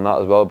obsessive on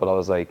that as well, but I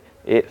was like,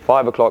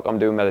 5 o'clock I'm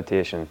doing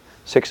meditation,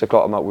 6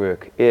 o'clock I'm at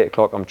work, 8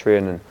 o'clock I'm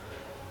training,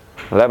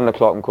 11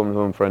 o'clock I'm coming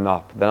home for a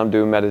nap, then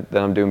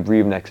I'm doing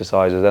breathing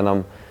exercises, then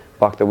I'm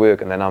back to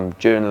work, and then I'm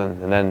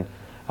journaling, and then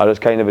I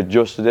just kind of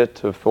adjusted it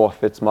to what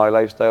fits my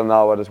lifestyle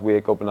now. I just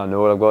wake up and I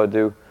know what I've got to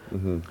do.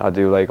 I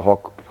do like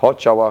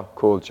hot shower,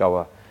 cold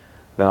shower,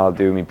 then I'll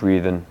do me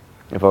breathing.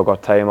 If I've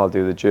got time, I'll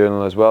do the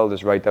journal as well,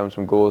 just write down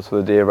some goals for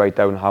the day, write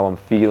down how I'm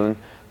feeling,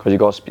 because you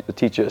got to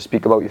teach you to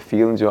speak about your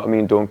feelings, you know what I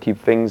mean? Don't keep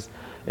things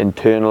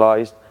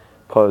internalized,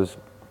 because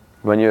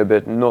when you're a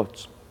bit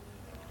nuts,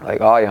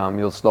 like I am,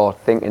 you'll start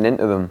thinking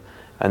into them,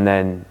 and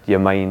then your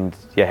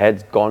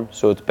head's gone.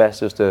 So it's best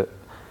just to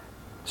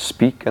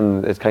speak,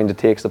 and it kind of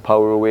takes the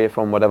power away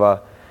from whatever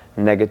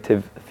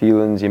negative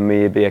feelings you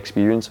may be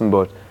experiencing.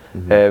 But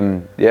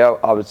yeah,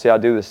 I would say I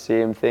do the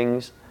same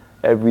things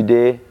every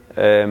day,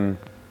 and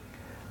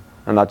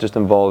that just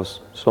involves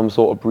some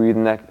sort of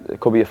breathing. It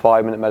could be a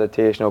 5-minute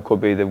meditation, or it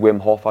could be the Wim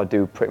Hof. I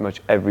do pretty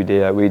much every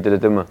day. We did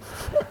it, didn't we?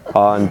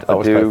 And that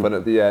was quite fun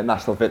at the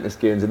National Fitness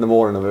Games in the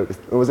morning.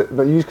 Was it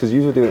because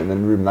you were doing it in the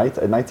room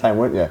at night time,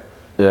 weren't you?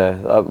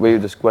 Yeah, we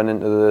just went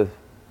into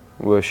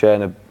we were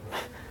sharing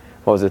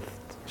what was it?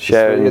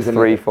 Sharing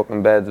 3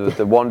 fucking beds with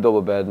the 1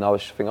 double bed, and I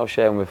was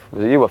sharing with,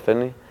 was it you or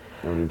Finley?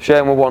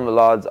 Sharing with one of the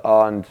lads,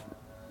 and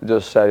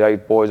just said, hey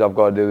boys, I've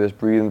got to do this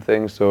breathing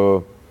thing,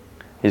 so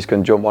you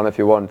can jump on if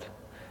you want.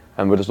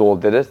 And we just all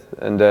did it,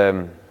 and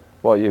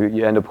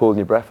you end up holding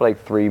your breath for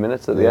like 3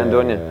 minutes at the end,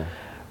 don't you? Yeah.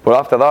 But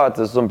after that,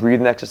 there's some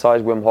breathing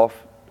exercise Wim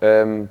Hof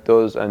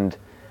does, and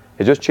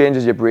it just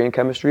changes your brain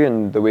chemistry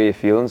and the way you're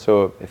feeling.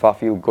 So if I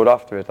feel good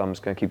after it, I'm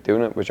just going to keep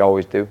doing it, which I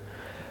always do.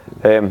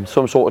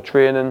 Some sort of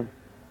training,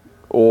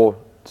 or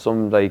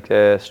some like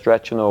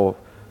stretching, or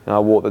I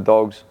walk the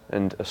dogs,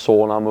 and a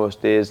sauna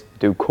most days,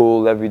 do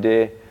cold every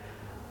day,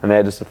 and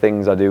they're just the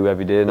things I do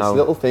every day now. It's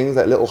little things,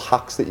 like little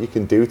hacks that you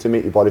can do to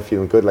make your body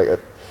feeling good. Like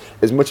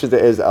as much as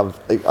it is,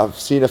 I've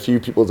seen a few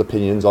people's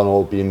opinions on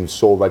all being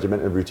so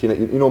regimented routine. Like,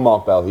 you know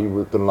Mark Bell, he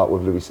done a lot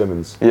with Louis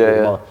Simmons.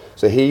 Yeah.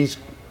 So he's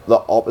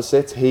the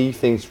opposite. He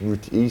thinks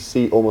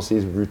almost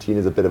sees routine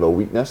as a bit of a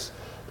weakness,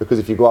 because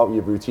if you go out with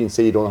your routine,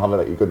 say you don't have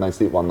like a good night's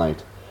sleep one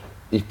night,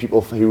 if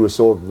people who are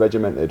so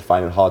regimented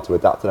find it hard to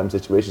adapt to them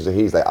situations. So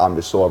he's like, I'm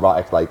just so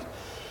erratic, like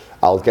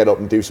I'll get up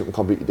and do something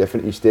completely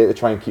different each day to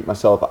try and keep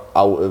myself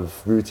out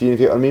of routine, if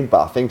you know what I mean.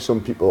 But I think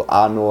some people,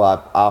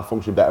 I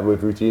function better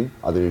with routine.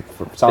 It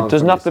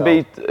doesn't have to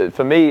be,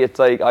 for me, it's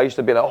like, I used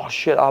to be like, oh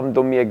shit, I haven't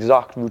done my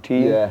exact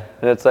routine. Yeah.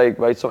 And it's like,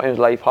 right, sometimes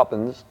life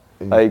happens,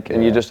 like,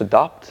 and you just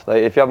adapt.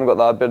 Like, if you haven't got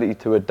that ability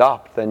to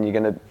adapt, then you're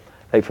gonna,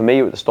 like for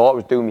me at the start, it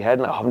was doing my head,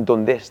 like, I haven't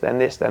done this, then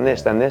this, then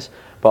this, then this.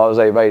 But I was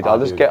like, right, I'll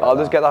just get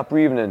that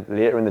breathing in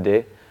later in the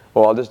day,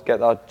 or I'll just get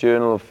that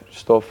journal of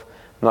stuff.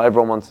 Not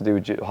everyone has to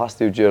do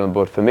journaling,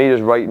 but for me,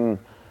 just writing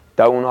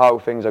down how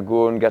things are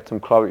going, get some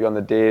clarity on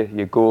the day,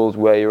 your goals,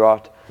 where you're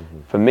at.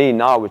 For me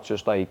now, it's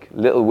just like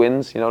little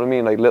wins, you know what I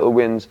mean? Like little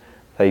wins,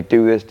 like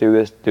do this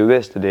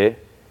today,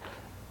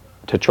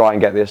 to try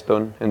and get this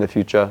done in the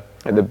future.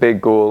 And the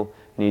big goal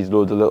needs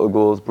loads of little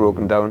goals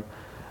broken down.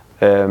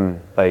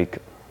 Like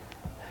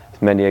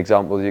many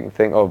examples you can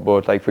think of,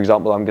 but like for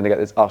example, I'm going to get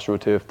this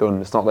AstroTurf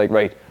done. It's not like,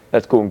 right,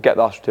 let's go and get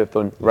the AstroTurf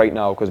done right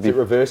now. Because it's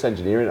reverse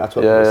engineering, that's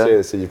what people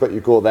say. So you've got your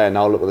goal there,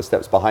 now look at the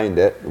steps behind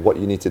it, what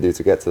you need to do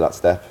to get to that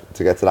step,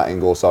 to get to that end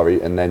goal,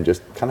 and then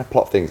just kind of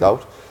plot things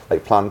out,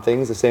 like plan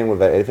things. The same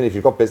with anything. If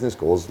you've got business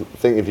goals,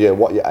 think of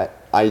what your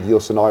ideal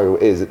scenario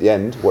is at the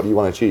end, what do you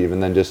want to achieve,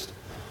 and then just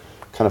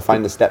kind of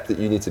find the steps that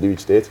you need to do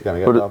each day to kind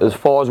of get there. But as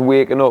far as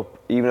waking up,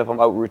 even if I'm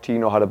out of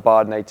routine or had a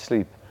bad night's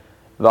sleep,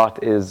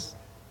 that is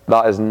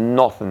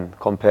nothing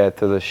compared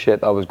to the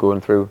shit I was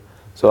going through.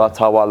 So that's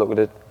how I look at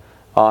it.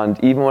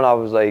 And even when I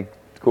was like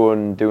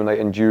doing like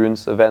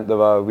endurance event of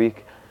a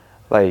week,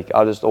 like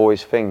I just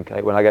always think,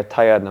 like when I get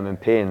tired and I'm in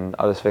pain,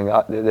 I just think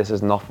this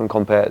is nothing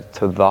compared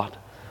to that.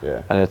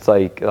 Yeah. And it's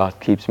like that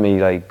keeps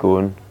me like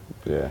going.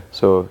 Yeah.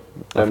 So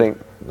I think.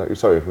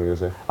 Sorry, what were you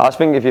gonna say? I just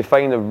think if you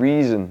find a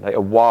reason, like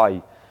a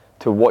why,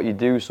 to what you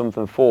do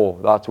something for,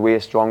 that's way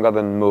stronger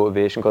than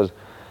motivation. Because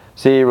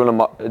say you run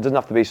it doesn't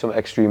have to be something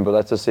extreme, but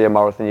let's just say a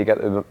marathon,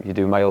 you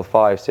do mile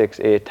 5, 6,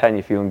 8, 10,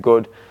 you're feeling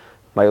good.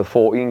 Mile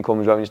 14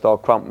 comes around, you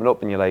start cramping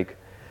up, and you're like,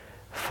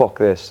 fuck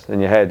this. In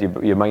your head,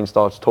 your mind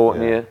starts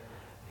taunting you.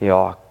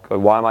 You're like,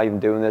 why am I even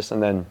doing this?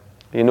 And then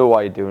you know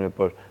why you're doing it,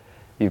 but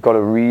you've got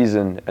a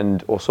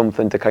reason or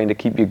something to kind of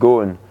keep you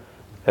going.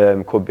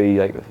 Could be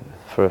like,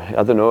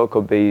 I don't know, it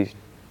could be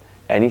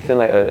anything,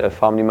 like a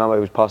family member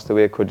who's passed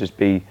away. It could just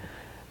be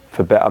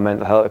for better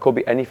mental health. It could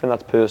be anything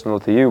that's personal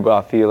to you, but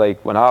I feel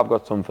like when I've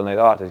got something like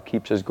that, it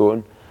keeps us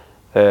going,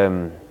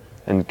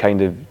 and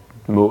kind of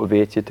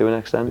motivates you to an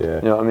extent. Yeah.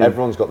 You know what I mean?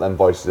 Everyone's got them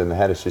voices in the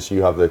head. It's just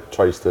you have the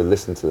choice to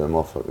listen to them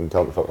or and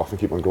tell them to fuck off and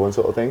keep on going,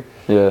 sort of thing.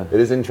 Yeah. It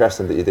is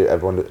interesting that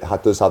everyone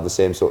does have the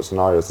same sort of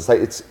scenarios. It's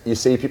like you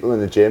see people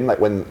in the gym, like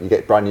when you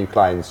get brand new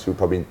clients who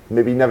probably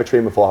maybe never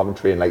trained before, haven't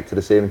trained like to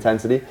the same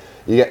intensity.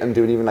 You get them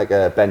doing even like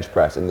a bench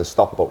press and they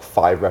stop about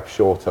 5 reps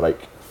short to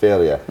like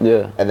failure.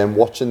 Yeah. And then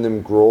watching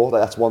them grow,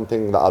 that's one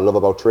thing that I love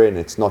about training.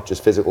 It's not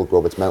just physical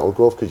growth, it's mental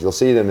growth, because you'll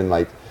see them in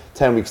like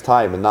 10 weeks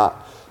time and that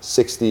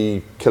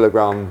 60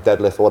 kilogram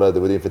deadlift, whatever they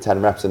were doing for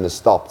 10 reps and they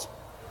stopped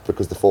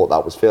because they thought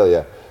that was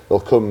failure. they'll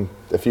come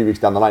a few weeks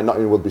down the line, not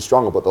only will they be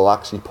stronger, but they'll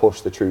actually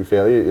push the true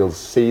failure. You'll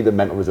see the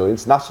mental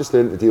resilience, and that's just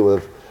learning to deal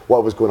with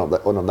what was going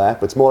on there.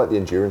 But it's more like the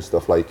endurance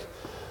stuff, like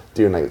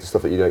doing like the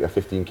stuff that you do, like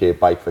a 15k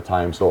bike for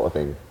time sort of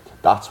thing.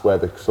 That's where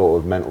the sort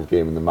of mental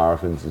game and the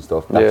marathons and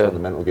stuff, that's when the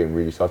mental game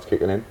really starts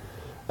kicking in.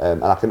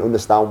 And I can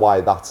understand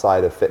why that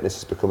side of fitness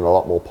is becoming a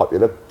lot more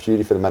popular,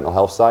 purely for the mental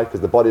health side,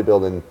 because the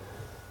bodybuilding,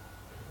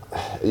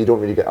 you don't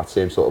really get that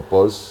same sort of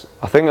buzz.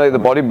 I think like the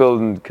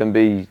bodybuilding can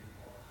be,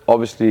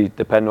 obviously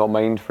depending on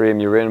what mind frame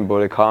you're in, but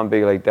it can't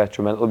be like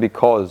detrimental,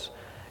 because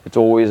it's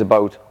always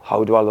about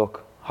how do I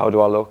look,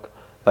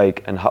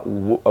 like, and at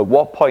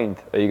what point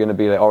are you going to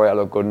be like, all right, I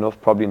look good enough?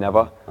 Probably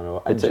never. I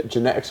know. And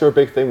genetics are a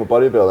big thing with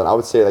bodybuilding. I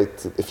would say, like,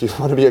 if you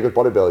want to be a good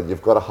bodybuilder,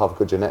 you've got to have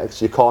good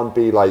genetics. You can't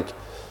be like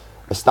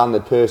a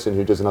standard person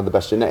who doesn't have the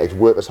best genetics.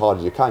 Work as hard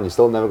as you can. You're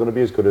still never going to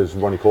be as good as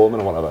Ronnie Coleman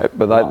or whatever.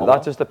 But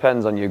that just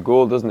depends on your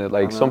goal, doesn't it?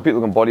 Like, some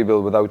people can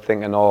bodybuild without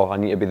thinking, oh, I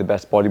need to be the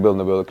best bodybuilder in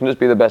the world. It can just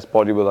be the best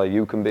bodybuilder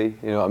you can be.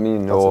 You know what I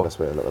mean? That's the best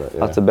way to look at it. Yeah.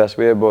 That's the best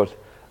way. But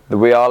the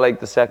way I like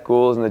to set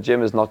goals in the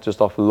gym is not just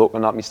off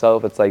looking at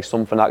myself. It's like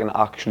something I can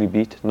actually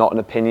beat, not an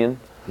opinion.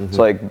 Mm-hmm.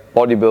 So like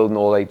bodybuilding,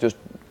 or like just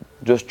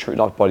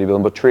not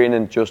bodybuilding, but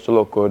training just to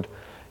look good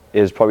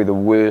is probably the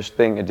worst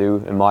thing to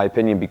do, in my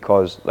opinion,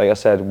 because like I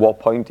said, what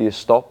point do you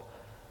stop?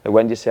 Like,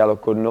 when do you say I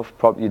look good enough?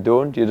 Probably you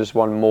don't. You just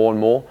want more and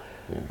more.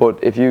 Yeah. But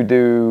if you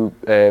do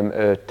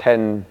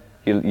 10,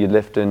 you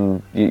lift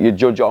and you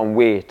judge it on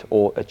weight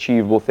or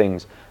achievable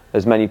things.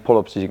 As many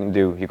pull-ups as you can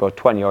do. You got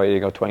 20, or you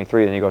got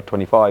 23, then you got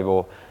 25,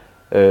 or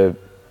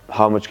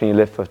how much can you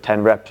lift for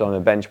 10 reps on a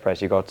bench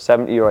press? You got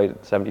 70,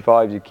 right?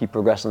 75. You keep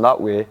progressing that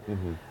way.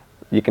 Mm-hmm.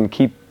 You can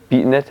keep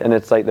beating it, and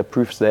it's like the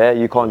proof's there.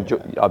 You can't.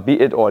 I beat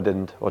it or I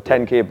didn't. Or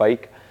 10k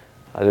bike.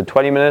 I did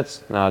 20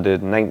 minutes. No, I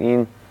did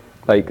 19.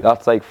 Like,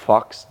 that's like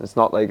facts. It's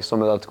not like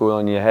something that's going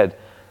on in your head.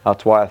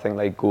 That's why I think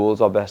like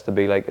goals are best to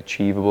be like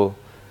achievable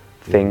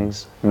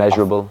things,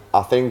 measurable.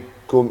 I think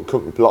a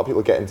lot of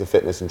people get into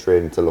fitness and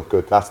training to look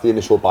good. That's the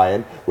initial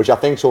buy-in, which I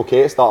think is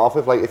okay to start off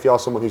with. Like, if you're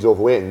someone who's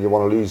overweight and you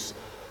want to lose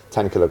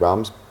 10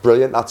 kilograms,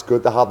 brilliant, that's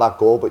good to have that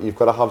goal, but you've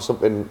got to have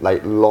something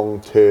like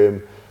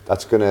long-term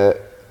that's going to,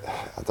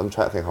 I'm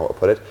trying to think how to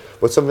put it,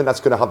 but something that's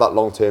going to have that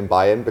long-term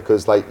buy-in,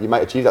 because like you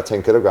might achieve that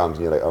 10 kilograms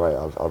and you're like, all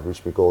right, I've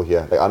reached my goal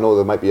here. Like, I know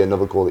there might be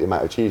another goal that you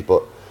might achieve,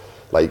 but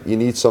like you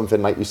need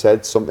something, like you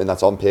said, something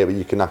that's on paper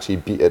you can actually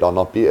beat it or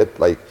not beat it.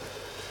 Like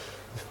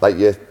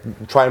you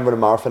try and run a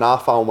marathon. I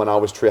found when I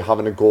was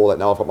having a goal, like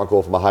now I've got my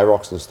goal for my high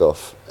rocks and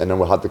stuff, and then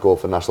we had the goal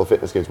for National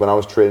Fitness Games. When I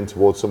was training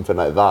towards something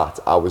like that,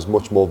 I was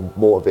much more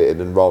motivated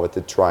and rather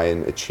to try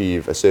and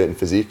achieve a certain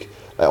physique.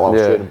 Like when I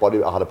was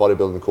training I had a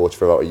bodybuilding coach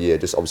for about a year.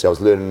 Just obviously I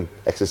was learning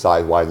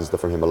exercise-wise and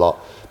stuff from him a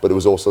lot, but there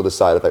was also the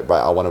side of like,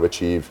 right, I want to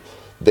achieve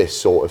this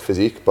sort of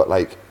physique. But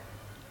like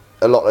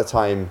a lot of the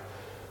time,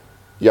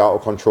 you're out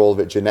of control of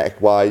it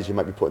genetic-wise. You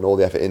might be putting all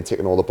the effort in,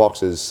 ticking all the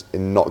boxes,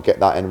 and not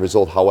get that end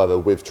result. However,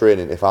 with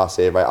training, if I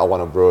say, right, I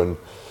want to run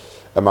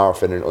a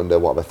marathon in under,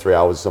 3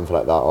 hours, something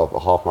like that, or a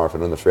half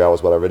marathon under 3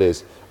 hours, whatever it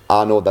is,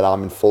 I know that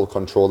I'm in full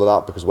control of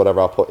that, because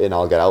whatever I put in,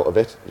 I'll get out of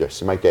it. Yes,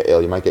 you might get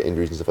ill, you might get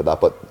injuries and stuff like that,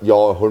 but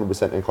you're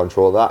 100% in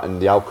control of that,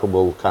 and the outcome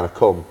will kind of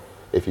come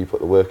if you put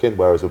the work in.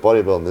 Whereas with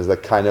bodybuilding, there's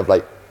like kind of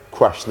like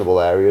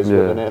questionable areas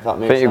within it, if that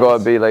makes sense. I think you've got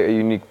to be like a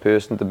unique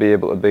person to be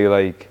able to be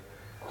like,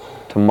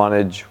 to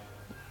manage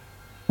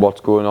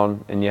what's going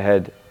on in your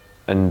head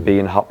and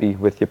being happy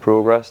with your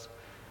progress,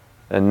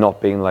 and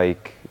not being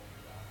like,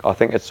 I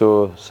think it's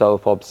so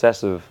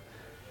self-obsessive,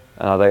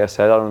 and like I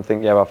said, I don't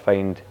think you ever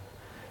find,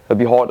 it'll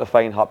be hard to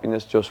find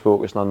happiness just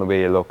focusing on the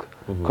way you look,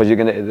 because you're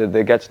gonna,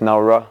 it gets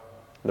narrower,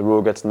 the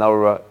road gets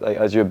narrower. Like,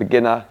 as you're a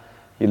beginner,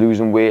 you're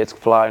losing weight, it's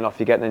flying off,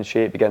 you're getting in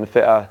shape, you're getting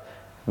fitter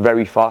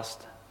very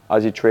fast.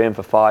 As you train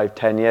for 5,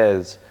 10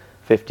 years,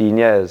 15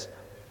 years,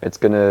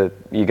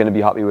 you're gonna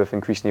be happy with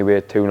increasing your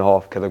weight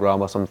 2.5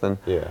 kilograms or something.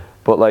 Yeah.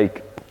 But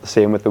like the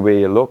same with the way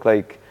you look,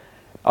 like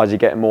as you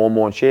get more and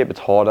more in shape, it's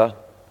harder,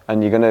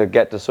 and you're gonna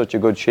get to such a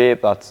good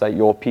shape that's like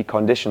your peak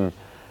condition.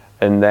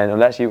 And then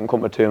unless you can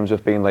come to terms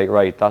with being like,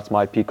 right, that's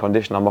my peak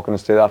condition, I'm not gonna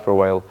stay there for a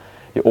while,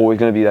 you're always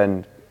gonna be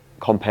then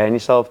comparing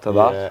yourself to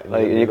that.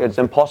 Like, it's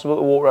impossible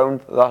to walk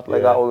around that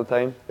like that all the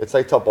time. It's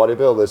like top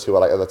bodybuilders who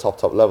are like at the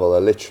top level.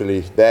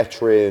 They're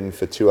training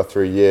for 2 or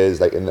 3 years,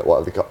 like in the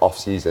off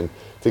season,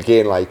 to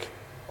gain like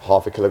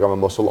 0.5 kilogram of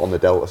muscle on the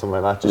delt or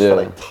something like that, just for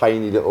like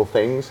tiny little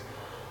things.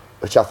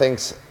 Which I think,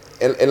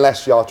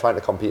 unless you're trying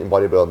to compete in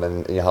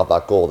bodybuilding and you have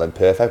that goal, then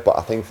perfect. But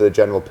I think for the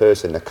general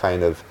person,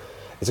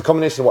 it's a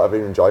combination of whatever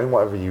you enjoy and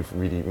whatever you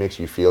really makes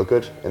you feel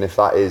good. And if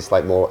that is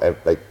like more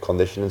like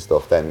conditioning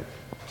stuff, then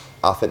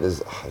I think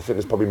there's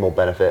probably more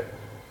benefit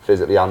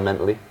physically and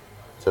mentally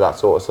to that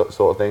sort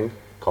of thing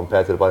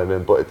compared to the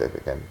bodybuilding. But it,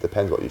 again,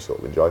 depends what you sort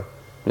of enjoy.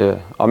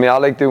 Yeah, I mean, I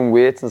like doing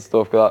weights and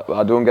stuff, because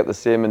I don't get the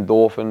same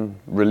endorphin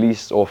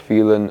release or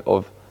feeling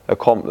of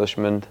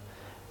accomplishment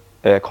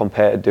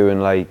compared to doing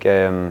like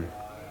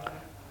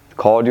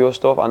cardio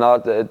stuff. I know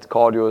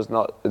cardio is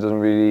not, it doesn't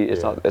really,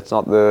 it's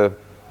not the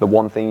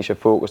one thing you should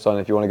focus on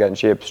if you want to get in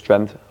shape.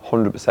 Strength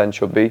 100%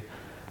 should be,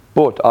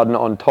 But adding it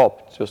on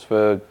top, just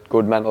for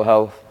good mental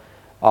health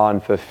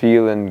and for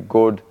feeling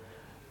good,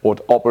 or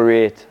to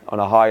operate on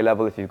a high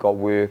level if you've got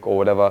work or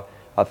whatever,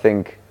 I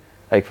think,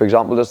 like for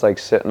example, just like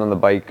sitting on the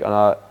bike,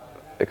 and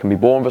it can be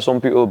boring for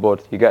some people,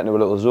 but you get into a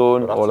little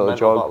zone or a little jog.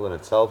 It's a mental battle in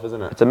itself,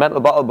 isn't it? It's a mental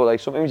battle, but like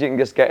sometimes you can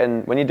just get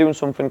in, when you're doing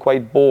something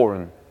quite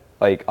boring,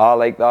 like I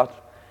like that,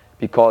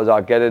 because I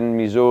get in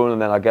my zone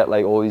and then I get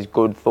like all these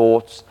good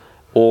thoughts.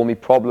 All my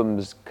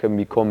problems can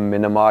become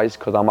minimised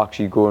because I'm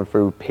actually going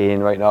through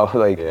pain right now.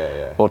 Like,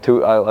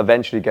 I'll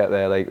eventually get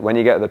there. Like when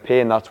you get to the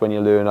pain, that's when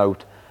you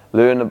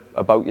learn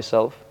about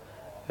yourself.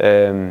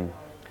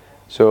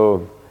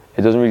 So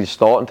it doesn't really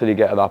start until you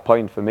get to that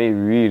point for me,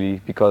 really,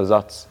 because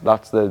that's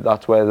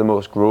where the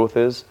most growth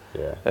is.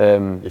 Yeah.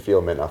 You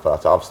feel mint after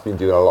that. I've been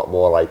doing a lot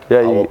more like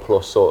hour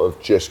plus sort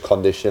of just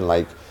condition,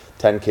 like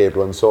 10k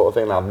run sort of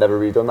thing. I've never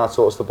really done that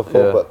sort of stuff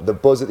before, but the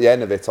buzz at the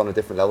end of it's on a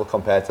different level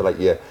compared to like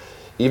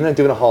even like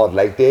doing a hard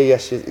leg day.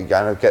 Yes, you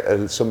kind of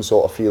get some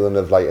sort of feeling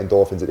of like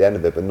endorphins at the end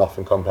of it, but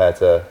nothing compared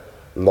to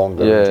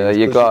longer. Yeah,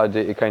 you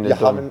kind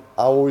of.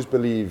 I always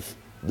believe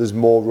there's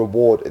more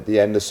reward at the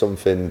end of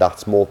something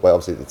that's more. Well,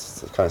 obviously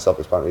it's kind of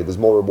self-explanatory. There's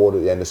more reward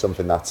at the end of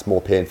something that's more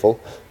painful,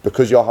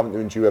 because you're having to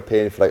endure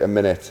pain for like a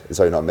minute.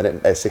 Sorry, not a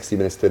minute. 60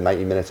 minutes to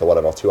 90 minutes or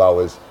whatever, 2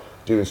 hours.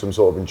 Doing some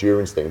sort of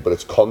endurance thing, but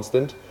it's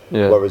constant.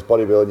 Whereas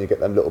bodybuilding, you get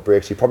them little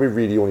breaks. You're probably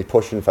really only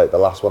pushing for like the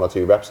last 1 or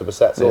 2 reps of a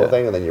set sort of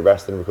thing, and then you're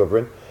resting and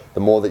recovering. The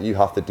more that you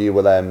have to deal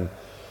with them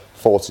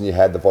thoughts in your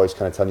head, the voice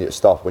kind of telling you to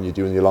stop when you're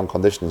doing your long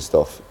conditioning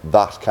stuff,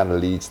 that kind of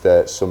leads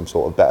to some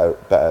sort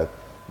of better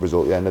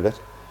result at the end of it.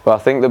 But I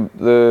think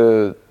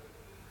the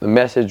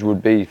message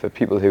would be for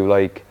people who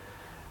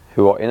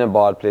are in a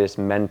bad place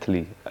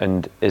mentally,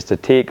 and is to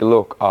take a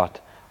look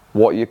at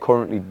what you're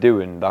currently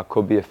doing that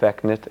could be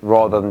affecting it,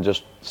 rather than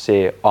just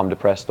say I'm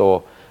depressed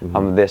or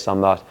I'm this,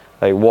 I'm that.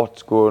 Like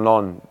what's going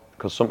on?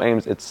 Because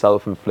sometimes it's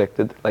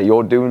self-inflicted. Like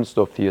you're doing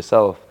stuff to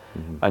yourself,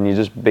 and you're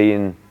just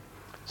being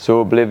so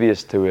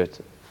oblivious to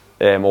it,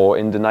 or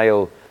in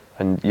denial,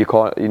 and you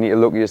need to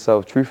look at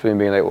yourself truthfully and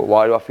being like, well,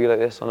 why do I feel like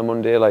this on a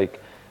Monday?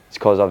 Like it's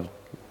because I've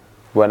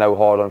went out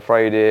hard on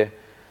Friday,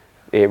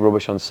 ate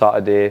rubbish on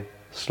Saturday,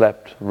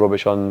 slept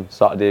rubbish on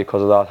Saturday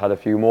because of that, had a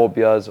few more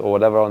beers or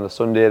whatever on the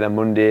Sunday, then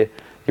Monday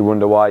you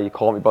wonder why you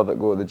can't be bothered to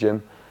go to the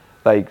gym.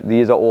 Like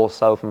these are all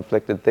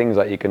self-inflicted things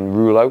that you can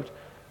rule out,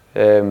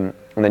 and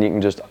then you can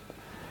just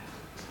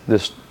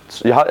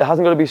it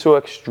hasn't got to be so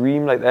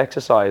extreme like the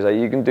exercise. Like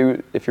you can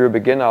do, if you're a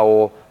beginner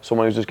or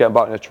someone who's just getting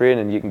back into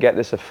training, you can get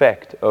this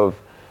effect of,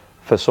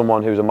 for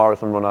someone who's a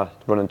marathon runner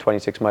running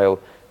 26 mile,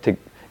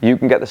 you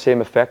can get the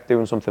same effect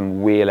doing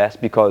something way less,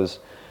 because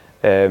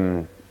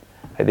they've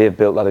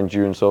built that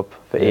endurance up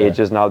for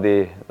ages now.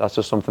 That's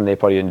just something they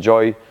probably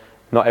enjoy.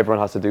 Not everyone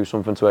has to do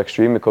something so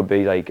extreme. It could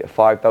be like a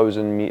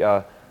 5,000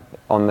 meter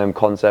on them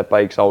concept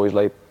bikes. Always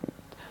like,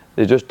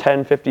 they're just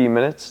 10-15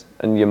 minutes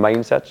and your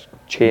mindset's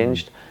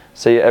changed.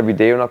 See, every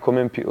day when I come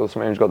in, people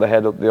sometimes got their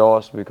head up the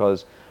arse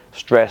because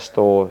stressed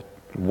or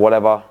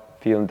whatever,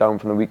 feeling down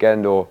from the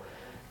weekend or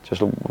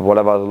just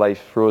whatever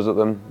life throws at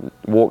them.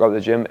 Walk out the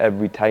gym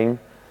every time,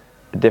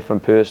 a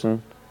different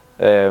person.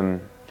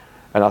 And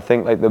I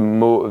think like the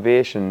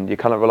motivation, you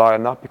cannot rely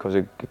on that because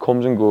it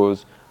comes and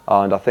goes.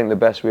 And I think the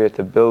best way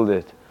to build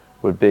it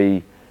would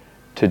be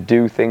to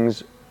do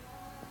things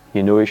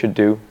you know you should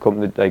do,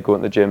 like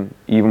going to the gym,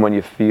 even when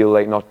you feel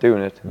like not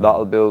doing it.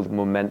 That'll build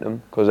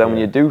momentum, because then when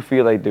you do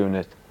feel like doing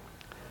it,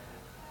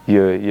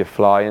 you're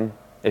flying.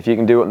 If you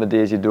can do it on the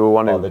days you do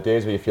want to. The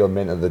days where you feel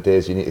mint are the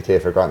days you need to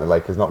take for granted,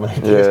 like, because not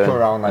many days come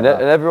around like that.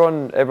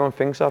 And everyone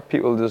thinks that.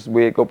 People just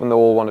wake up and they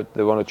all want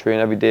to train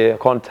every day. I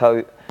can't tell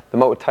you the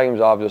amount of times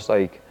I've just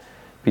like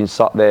been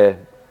sat there,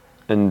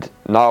 and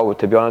now,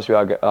 to be honest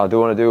with you, I do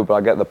want to do it, but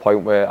I get to the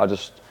point where I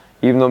just,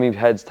 even though my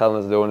head's telling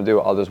us I don't want to do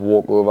it, I'll just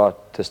walk over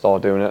to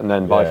start doing it, and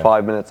then by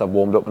 5 minutes I've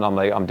warmed up and I'm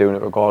like, I'm doing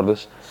it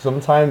regardless.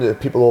 Sometimes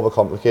people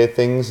overcomplicate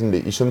things, and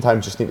you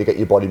sometimes just need to get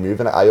your body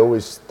moving. I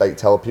always like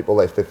tell people,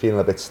 like, if they're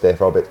feeling a bit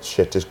stiff or a bit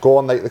shit, just go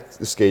on like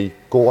the ski,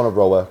 go on a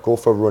rower, go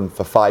for a run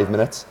for 5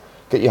 minutes,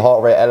 get your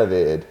heart rate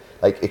elevated.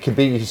 Like, it could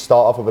be you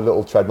start off with a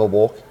little treadmill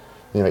walk.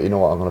 You know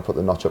what, I'm going to put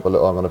the notch up a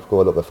little, I'm going to go a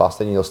little bit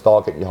faster, and you'll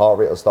start getting your heart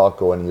rate will start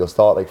going, and you'll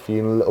start like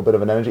feeling a little bit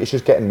of an energy. It's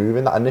just getting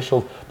moving. That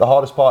initial, the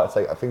hardest part, it's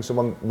like, I think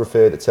someone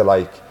referred it to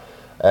like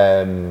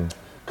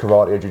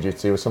karate or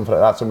jiu-jitsu or something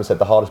like that. Someone said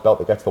the hardest belt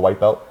that gets the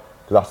white belt,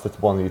 because that's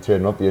the one that you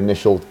turn up, the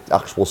initial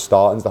actual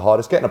starting's the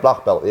hardest. Getting a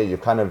black belt,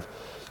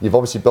 you've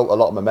obviously built a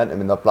lot of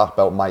momentum, and the black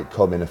belt might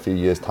come in a few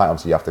years' time.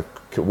 Obviously you have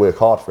to work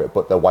hard for it,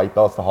 but the white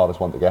belt's the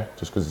hardest one to get,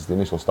 just because it's the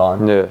initial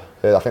starting. Yeah.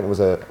 I think it was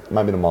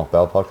maybe the Mark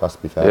Bell podcast,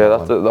 to be fair. Yeah,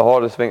 that's the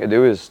hardest thing to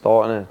do, is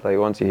starting it. Like,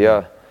 once you're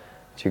here,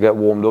 you get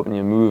warmed up and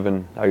you're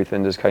moving,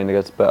 everything just kind of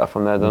gets better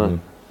from there, doesn't it?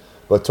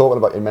 But talking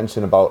about, you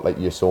mentioned about like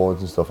your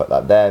zones and stuff like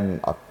that, then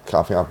I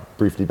think I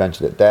briefly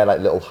mentioned it, they're like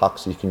little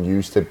hacks you can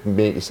use to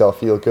make yourself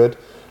feel good.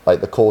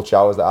 Like the cold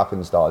showers that I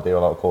couldn't start a day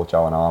without a cold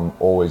shower, and I'm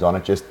always on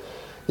it. Just,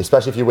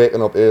 especially if you're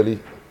waking up early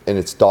and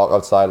it's dark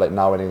outside, like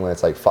now in England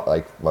it's like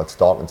well, it's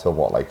dark until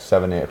what, like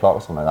 7-8 o'clock or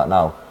something like that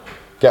now.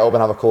 get up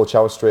and have a cold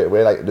shower straight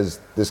away. Like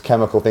there's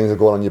chemical things that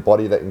go on in your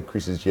body that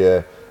increases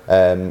your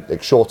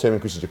like short term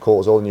increases your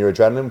cortisol and your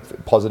adrenaline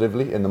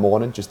positively in the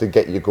morning, just to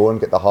get you going,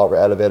 get the heart rate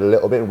elevated a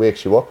little bit and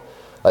wakes you up.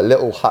 Like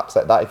little hacks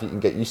like that, if you can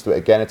get used to it,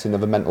 again, it's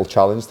another mental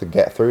challenge to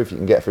get through. If you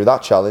can get through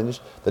that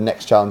challenge, the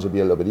next challenge will be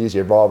a little bit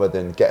easier, rather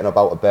than getting up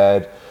out of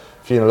bed,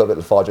 feeling a little bit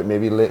lethargic,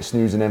 maybe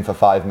snoozing in for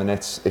 5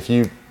 minutes. If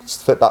you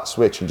flip that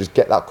switch and just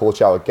get that cold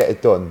shower, get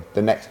it done,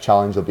 the next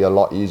challenge will be a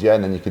lot easier,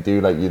 and then you could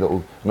do like your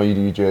little,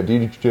 you do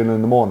your journal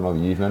in the morning or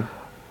the evening?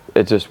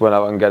 It just went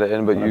out and get it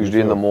in, but usually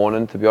in the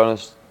morning, to be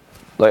honest.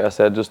 Like I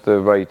said, just to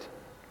write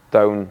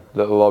down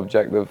little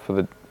objective for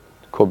the,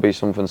 could be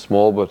something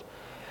small, but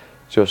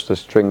just to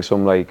string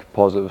some like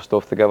positive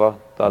stuff together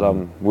that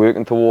I'm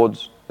working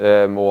towards,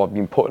 or I've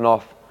been putting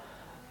off,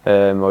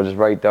 or just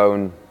write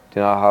down,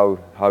 you know,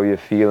 how you're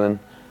feeling,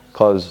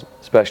 because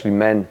especially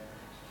men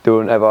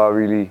don't ever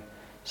really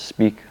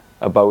speak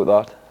about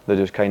that. They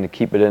just kind of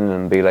keep it in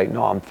and be like,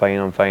 no, I'm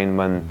fine,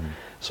 when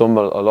a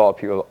lot of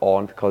people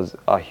aren't, because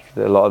a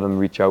lot of them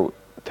reach out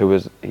to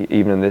us,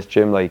 even in this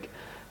gym, like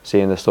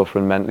saying they're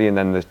suffering mentally, and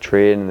then they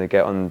train and they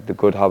get on the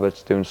good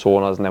habits, doing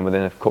saunas, and then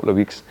within a couple of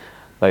weeks,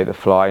 like they're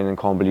flying and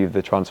can't believe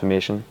the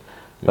transformation.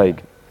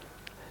 Like,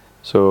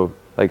 so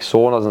like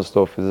saunas and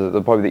stuff is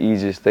probably the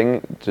easiest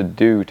thing to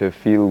do to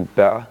feel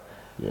better.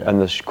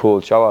 And the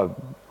cold shower,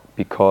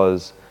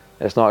 because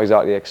it's not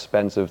exactly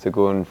expensive to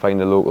go and find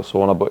a local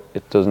sauna, but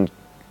it doesn't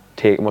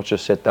take much to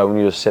sit down.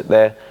 You just sit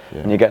there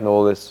and you're getting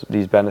all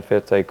these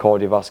benefits, like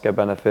cardiovascular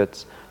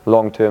benefits,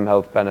 long-term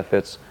health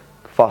benefits,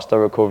 faster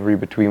recovery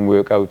between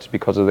workouts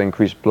because of the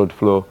increased blood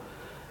flow.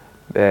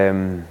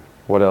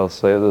 What else?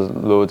 There's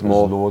loads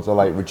more. There's loads of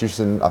like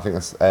reducing, I think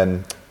that's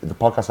the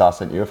podcast I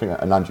sent you, I think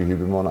an Andrew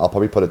Huberman one, I'll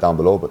probably put it down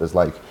below, but there's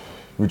like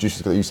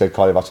reduces, you said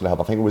cardiovascular health.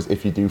 I think it was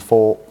if you do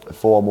four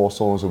or more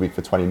saunas a week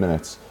for 20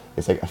 minutes,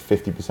 it's like a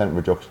 50%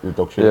 reduction in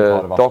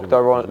cardiovascular.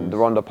 Dr.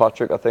 Rhonda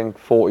Patrick, I think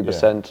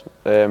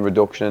 40%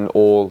 reduction in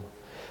all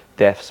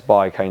deaths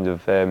by kind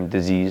of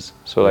disease.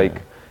 So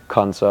like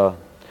cancer,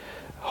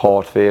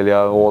 heart failure,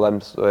 all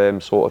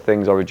them sort of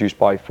things are reduced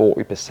by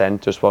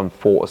 40%, just from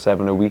 4 to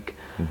 7 a week.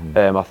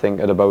 I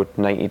think at about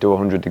 90 to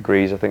 100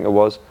 degrees, I think it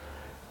was.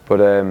 But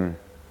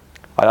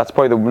that's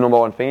probably the number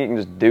one thing you can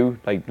just do,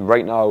 like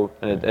right now.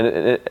 And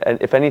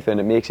if anything,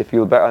 it makes you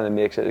feel better, and it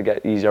makes it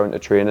get easier into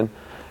training.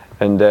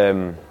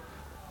 And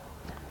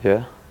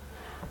yeah,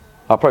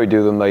 I'll probably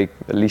do them like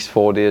at least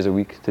 4 days a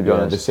week, to be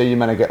honest. They say you're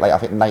meant to get like, I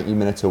think 90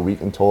 minutes a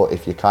week in total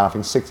if you can. I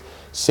think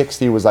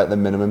 60 was like the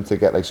minimum to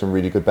get like some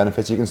really good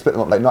benefits. You can split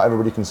them up, like not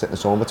everybody can sit in the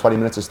sauna for 20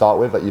 minutes to start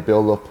with, like you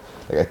build up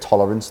like a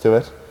tolerance to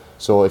it.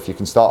 So if you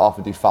can start off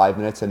and do 5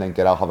 minutes and then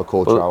get out, have a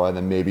cold shower, and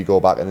then maybe go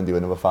back and then do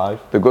another 5.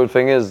 The good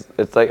thing is,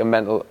 it's like a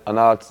mental, and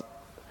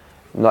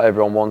not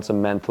everyone wants a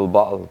mental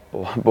battle,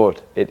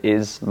 but it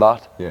is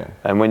that.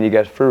 And when you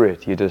get through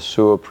it, you're just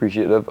so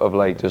appreciative of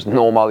like just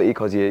normality,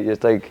 because you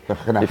feel like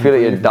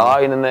you're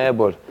dying in there,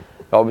 but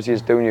obviously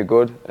it's doing you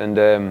good. And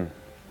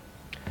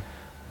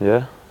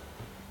yeah.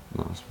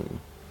 No, that's pretty.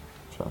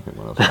 I'm trying to think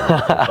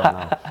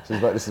what else.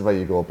 This is where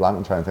you go blank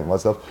and try and think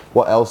what stuff.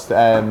 What else?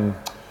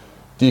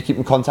 Do you keep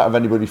in contact with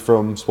anybody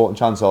from Sporting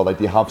Chance, or like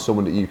do you have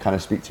someone that you kind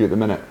of speak to at the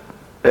minute?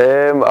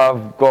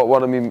 I've got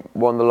one of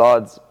the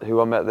lads who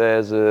I met there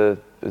as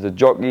a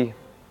jockey.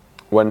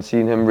 When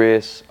seeing him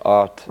race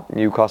at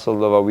Newcastle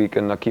the other week,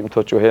 and I keep in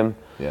touch with him.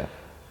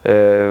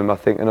 I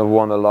think another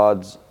one of the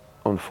lads,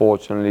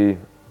 unfortunately,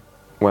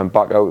 went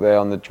back out there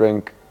on the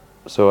drink,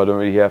 so I don't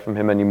really hear from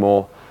him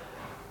anymore.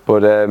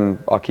 But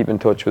I keep in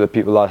touch with the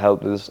people that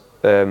helped us.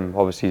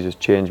 Obviously, he's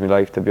just changed my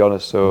life, to be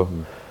honest. So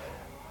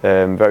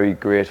very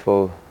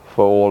grateful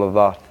for all of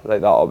that,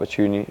 like that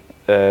opportunity.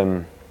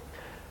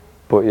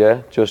 But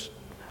yeah,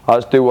 I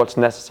just do what's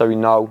necessary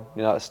now,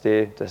 you know,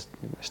 to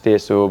stay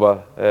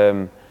sober.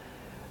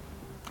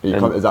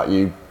 Is that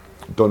you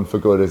done for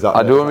good? Is that?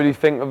 I don't really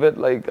think of it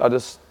like, I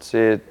just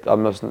say I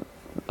mustn't,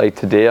 like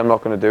today I'm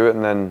not going to do it,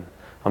 and then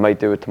I might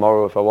do it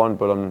tomorrow if I want,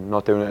 but I'm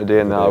not doing it today,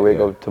 and then I'll wake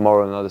up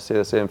tomorrow and I'll just say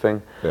the same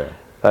thing.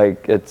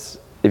 Like it's,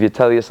 if you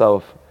tell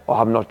yourself, oh,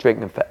 I'm not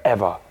drinking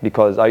forever,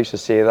 because I used to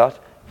say that,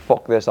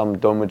 fuck this, I'm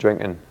done with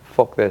drinking,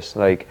 fuck this,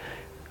 like,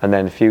 and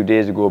then a few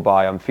days go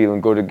by, I'm feeling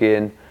good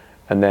again,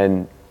 and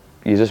then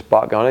you just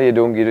back on it.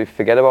 You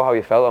forget about how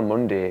you felt on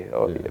Monday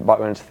or back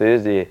when it's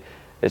Thursday.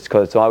 It's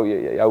because it's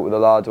you're out with the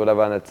lads or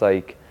whatever, and it's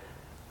like,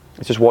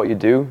 it's just what you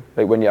do,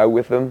 like when you're out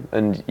with them,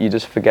 and you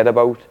just forget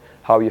about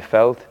how you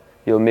felt.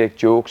 You'll make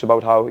jokes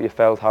about how you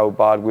felt, how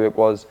bad work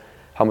was,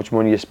 how much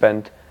money you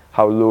spent,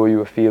 how low you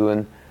were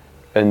feeling,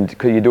 and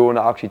because you don't want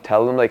to actually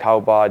tell them like how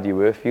bad you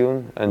were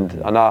feeling.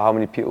 And I know how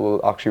many people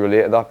will actually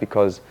relate to that,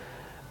 because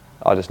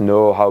I just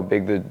know how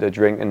big the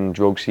drink and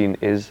drug scene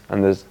is,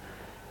 and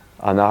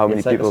I know how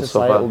many people suffer. It's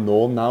like a societal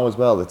norm now as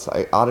well. It's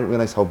like, I didn't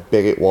realise how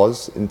big it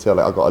was until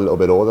like, I got a little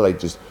bit older. Like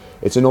just,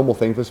 it's a normal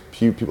thing for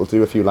few people to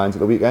do a few lines at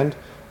the weekend.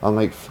 I'm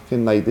like,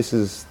 fucking like, this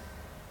is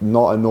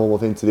not a normal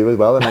thing to do as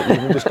well. And like,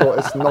 even just go,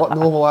 it's not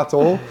normal at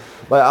all.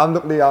 Like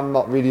I'm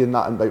not really in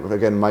that. And like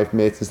again, my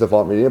mates and stuff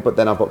aren't really in it, but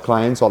then I've got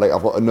clients, or like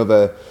I've got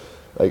another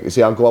like,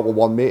 see, I'll go out with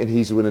one mate and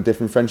he's in a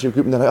different friendship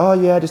group and they're like, oh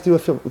yeah, I just do a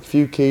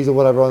few keys or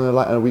whatever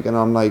on a week, and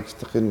I'm like,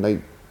 fucking,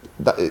 like,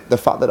 the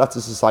fact that that's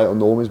a societal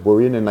norm is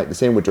worrying. And like the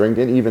same with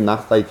drinking, even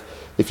that, like,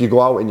 if you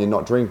go out and you're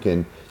not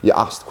drinking, you're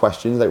asked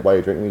questions like, why are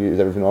you drinking? Is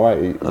everything all right?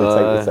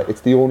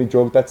 It's the only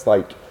drug that's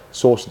like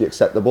socially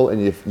acceptable,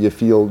 and you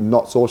feel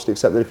not socially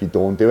accepted if you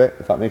don't do it,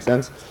 if that makes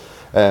sense.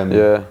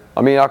 Yeah,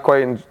 I mean, like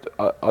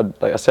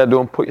I said,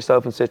 don't put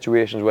yourself in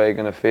situations where you're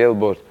gonna fail,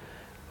 but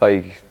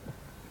like,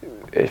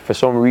 if for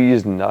some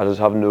reason I just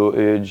have no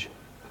urge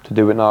to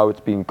do it now, it's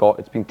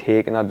been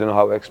taken. I don't know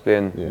how to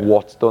explain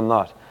what's done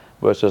that,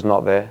 but it's just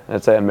not there. And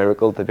it's like a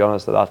miracle, to be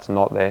honest, that that's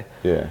not there.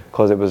 Yeah.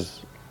 Because it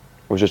was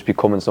just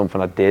becoming something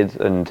I did,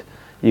 and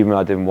even when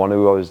I didn't want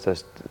to, I was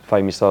just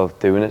find myself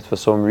doing it for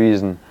some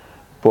reason.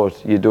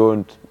 But you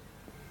don't.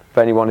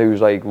 For anyone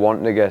who's like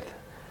wanting to get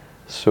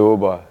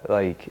sober,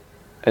 like,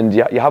 and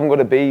you haven't got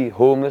to be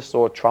homeless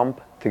or a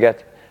tramp to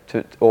get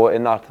to, or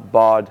in that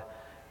bad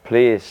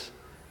place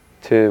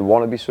to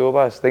want to be sober.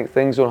 I think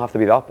things don't have to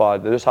be that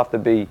bad. They just have to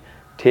be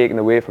taken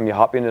away from your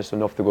happiness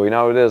enough to go, you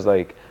know what it is,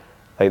 like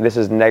this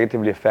is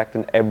negatively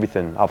affecting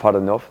everything. I've had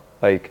enough,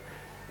 like,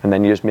 and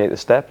then you just make the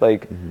step.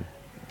 Like,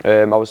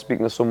 I was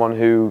speaking to someone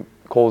who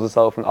calls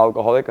herself an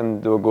alcoholic,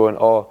 and they were going,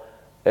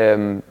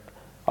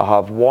 I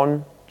have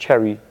one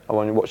cherry. I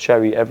want to watch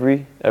cherry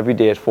every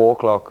day at 4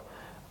 o'clock.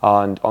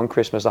 And on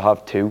Christmas I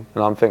have 2,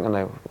 and I'm thinking,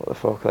 like, what the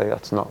fuck, like,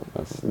 that's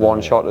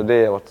one shot a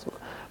day.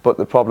 But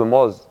the problem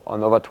was,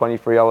 on the other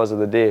 23 hours of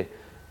the day,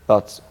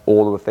 that's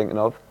all they were thinking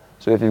of.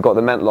 So if you've got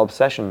the mental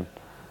obsession,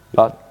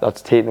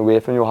 that's taken away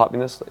from your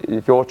happiness.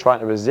 If you're trying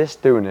to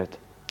resist doing it,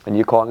 and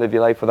you can't live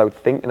your life without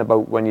thinking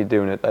about when you're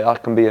doing it, like,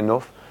 that can be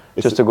enough.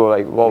 Just to go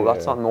like, whoa,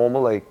 that's not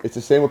normal. Like, it's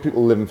the same with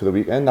people living for the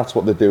weekend. That's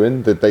what they're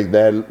doing.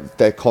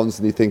 They're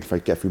constantly thinking, if I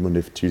get through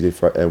Monday,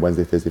 Tuesday,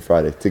 Wednesday, Thursday,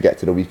 Friday, to get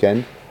to the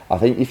weekend. I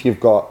think if you've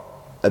got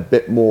a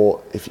bit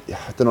more,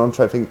 I don't know, I'm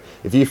trying to think,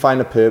 if you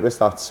find a purpose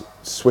that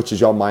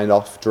switches your mind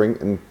off drink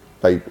and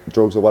like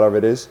drugs or whatever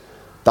it is,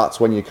 that's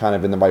when you're kind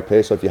of in the right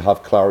place. So if you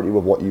have clarity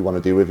with what you want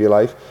to do with your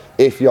life,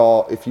 if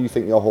you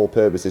think your whole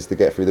purpose is to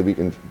get through the week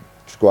and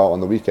just go out on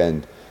the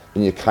weekend,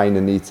 then you kind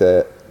of need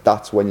to,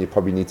 that's when you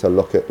probably need to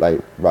look at, like,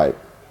 right,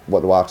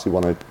 what do I actually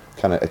want to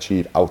kind of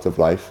achieve out of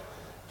life,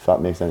 if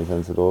that makes any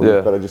sense at all.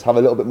 Yeah. But I just have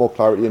a little bit more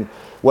clarity in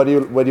where do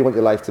you want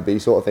your life to be,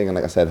 sort of thing. And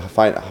like I said,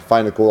 find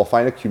a goal, or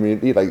find a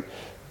community, like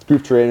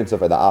group training and stuff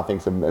like that. I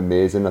think is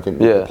amazing. I think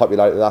the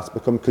popularity that's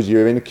become, because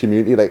you're in a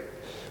community, like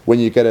when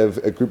you get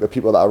a group of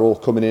people that are all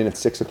coming in at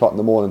 6 o'clock in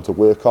the morning to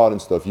work hard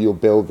and stuff, you'll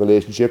build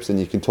relationships, and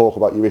you can talk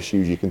about your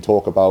issues, you can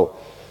talk about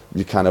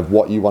you kind of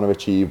what you want to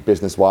achieve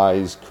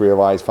business-wise,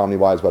 career-wise,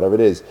 family-wise, whatever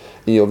it is.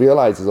 And you'll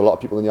realise there's a lot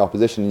of people in the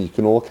opposition, and you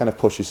can all kind of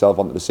push yourself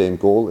onto the same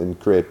goal and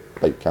create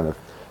like kind of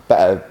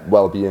better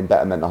well-being,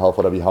 better mental health,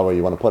 however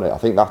you want to put it. I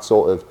think that's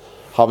sort of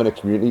having a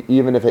community,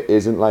 even if it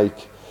isn't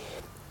like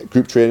a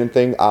group training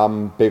thing.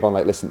 I'm big on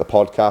like listening to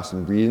podcasts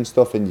and reading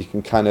stuff, and you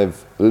can kind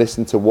of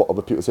listen to what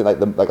other people say.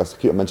 Like I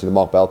keep mentioning the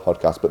Mark Bell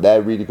podcast, but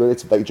they're really good.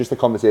 It's like just a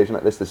conversation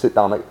like this, to sit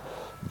down. Like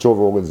Joe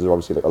Rogan's is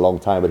obviously like a long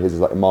time, but his is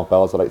like, Mark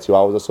Bell's are like 2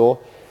 hours or so.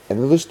 And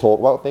they'll just talk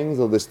about things.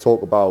 They'll just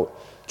talk about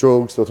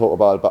drugs. They'll talk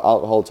about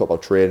alcohol. Talk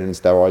about training and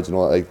steroids and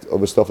all that, like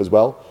other stuff as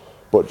well.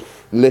 But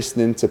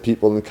listening to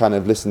people and kind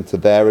of listening to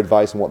their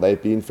advice and what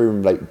they've been through,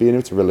 and like being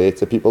able to relate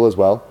to people as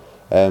well,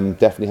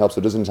 definitely helps.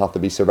 It doesn't have to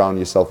be surrounding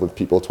yourself with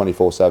people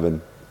 24/7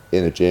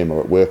 in a gym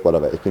or at work,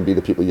 whatever. It can be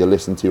the people you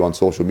listen to on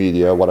social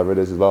media or whatever it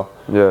is as well.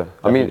 Yeah,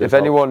 definitely. I mean, if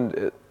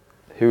anyone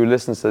who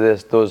listens to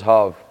this does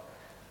have,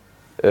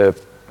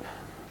 it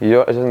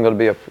isn't going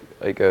to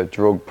be a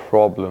drug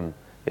problem.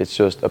 It's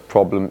just a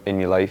problem in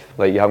your life.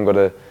 Like, you haven't got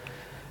to,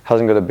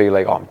 hasn't got to be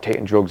like, oh, I'm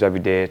taking drugs every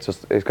day.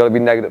 It's got to be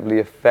negatively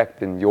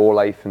affecting your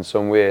life in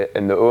some way.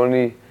 And the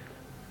only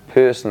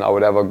person I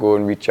would ever go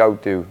and reach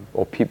out to,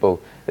 or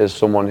people, is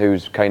someone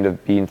who's kind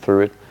of been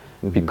through it,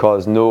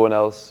 because no one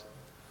else.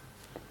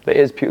 There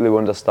is people who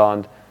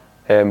understand,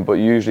 but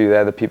usually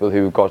they're the people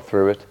who got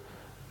through it,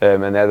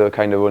 and they're the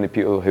kind of only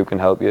people who can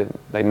help you.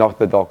 Like, not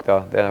the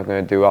doctor. They're not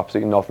going to do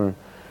absolutely nothing.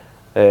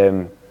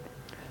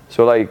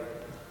 So like,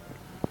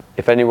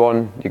 if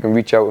anyone, you can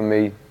reach out to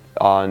me,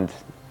 and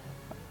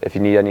if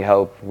you need any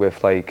help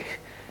with like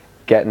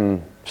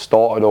getting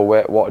started or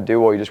what to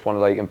do, or you just want to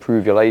like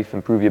improve your life,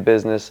 improve your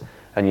business,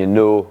 and you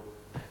know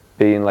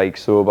being like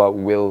sober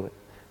will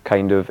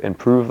kind of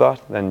improve that,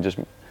 then just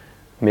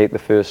make the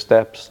first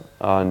steps,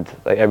 and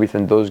like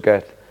everything does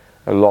get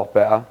a lot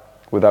better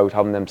without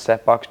having them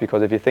setbacks.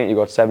 Because if you think you've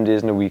got 7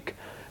 days in a week,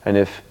 and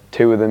if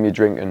 2 of them you're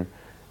drinking,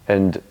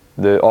 and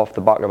off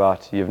the back of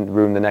that you've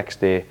ruined the next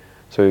day,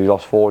 so you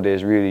lost 4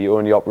 days. Really, you're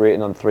only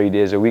operating on 3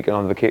 days a week, and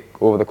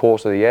over the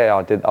course of the year,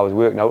 I was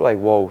working out like,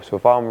 whoa. So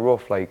if I'm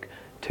rough like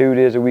 2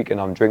 days a week,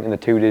 and I'm drinking the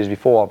 2 days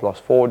before, I've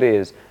lost 4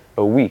 days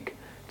a week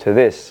to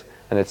this,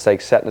 and it's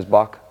like setting us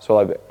back.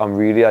 So I'm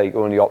really like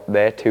only up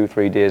there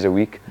 2-3 days a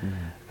week,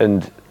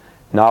 and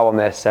now I'm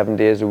there 7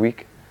 days a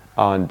week,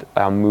 and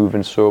I'm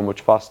moving so much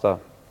faster,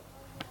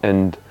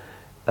 and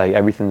like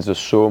everything's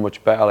just so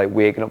much better. Like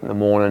waking up in the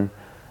morning,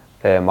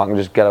 I can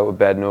just get out of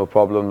bed, no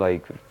problem.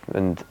 Like,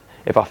 and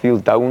if I feel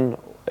down,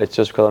 it's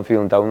just because I'm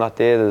feeling down that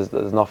day.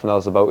 There's nothing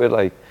else about it.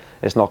 Like,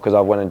 it's not because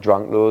I went and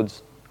drank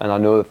loads, and I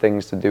know the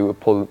things to do to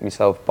pull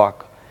myself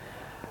back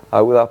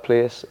out of that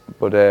place.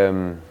 But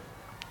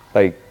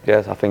like,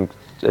 yes, I think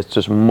it's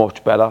just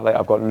much better. Like,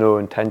 I've got no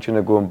intention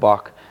of going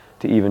back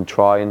to even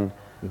trying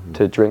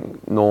to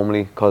drink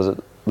normally, because,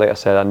 like I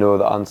said, I know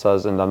the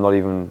answers, and I'm not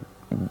even.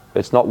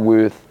 It's not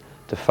worth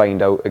to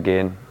find out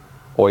again,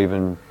 or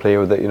even play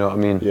with it. You know what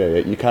I mean? Yeah,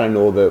 you kind of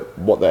know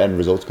what the end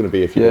result's going to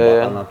be if you go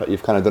back on that, but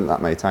you've kind of done it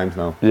that many times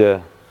now.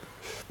 Yeah.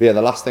 But yeah,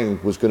 the last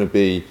thing was going to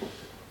be.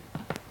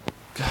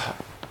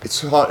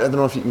 It's hard. I don't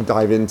know if you can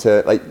dive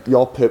into like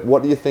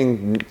what do you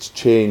think's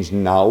changed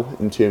now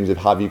in terms of,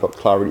 have you got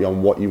clarity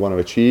on what you want to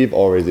achieve,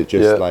 or is it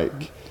just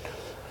like,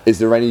 is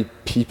there any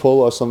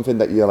people or something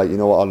that you're like, you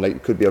know what, like,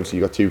 it could be, obviously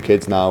you got 2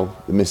 kids now,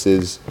 the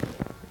missus.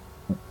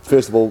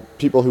 First of all,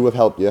 people who have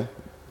helped you,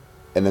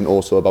 and then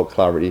also about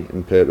clarity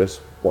and purpose.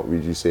 What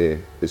would you say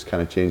is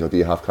kind of changed, or do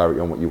you have clarity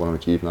on what you want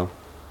to achieve now?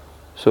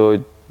 So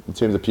in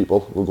terms of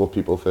people, we'll go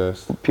people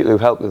first. People who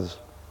helped us.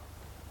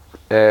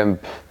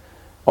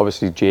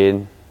 Obviously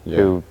Jane,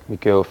 who my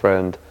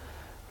girlfriend,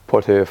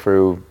 put her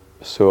through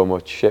so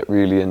much shit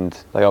really, and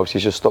like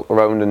obviously she just stuck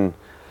around and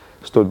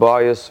stood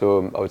by us.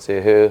 So I would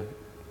say her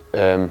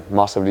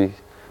massively.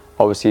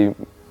 Obviously,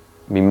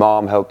 my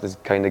mum helped us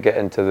kind of get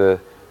into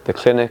the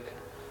clinic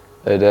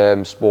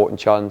at Sporting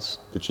Chance.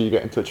 Did she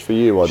get in touch for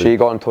you? Or she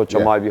got in touch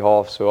on my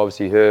behalf, so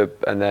obviously her,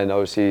 and then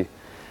obviously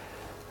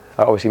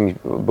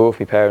both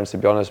my parents, to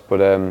be honest,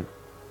 but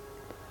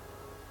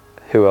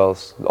who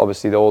else?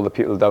 Obviously all the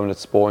people down at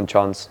Sporting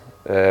Chance,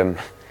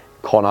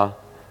 Connor,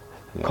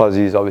 because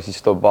he's obviously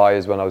stood by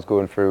us when I was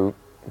going through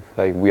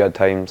like weird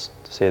times,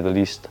 to say the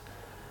least.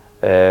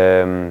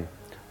 There's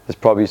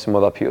probably some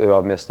other people who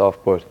I've missed off,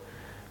 but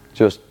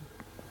just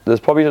there's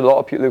probably a lot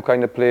of people who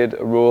kind of played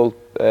a role.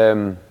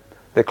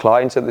 The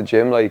clients at the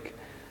gym, like,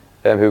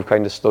 who've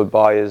kind of stood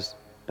by us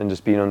and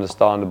just been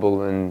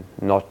understandable and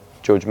not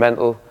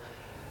judgmental.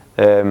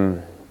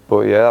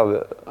 But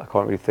yeah, I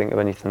can't really think of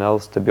anything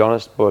else, to be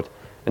honest. But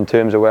in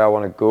terms of where I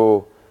want to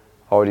go,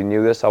 I already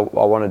knew this. I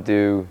want to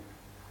do,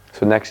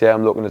 so next year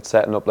I'm looking at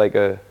setting up like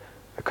a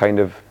kind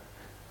of,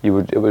 it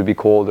would be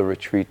called a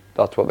retreat.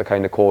 That's what they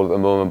kind of call it at the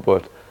moment,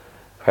 but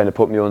kind of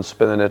put my own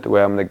spin in it,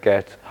 where I'm going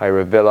to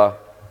hire a villa,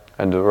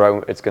 and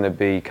around it's going to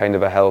be kind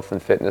of a health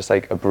and fitness,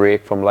 like a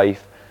break from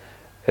life.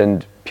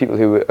 And people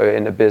who are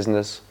into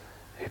business,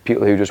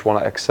 people who just want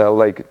to excel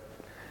like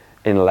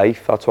in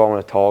life, that's what I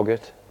want to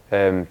target.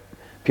 People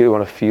who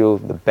want to feel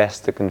the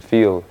best they can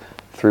feel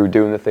through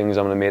doing the things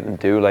I'm going to make them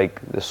do,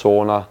 like the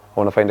sauna. I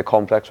want to find a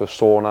complex with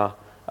sauna,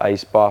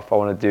 ice bath. I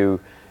want to do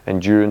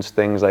endurance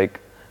things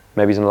like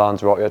maybe in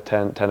Lanzarote or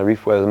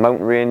Tenerife, where there's a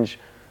mountain range,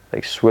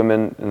 like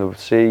swimming in the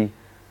sea.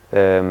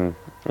 You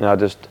know,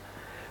 just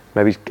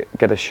maybe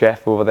get a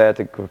chef over there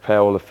to prepare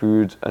all the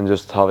food, and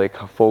just have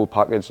like a full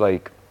package,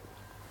 like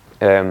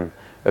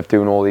of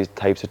doing all these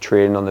types of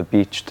training on the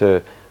beach,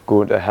 to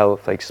go into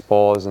health, like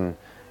spas, and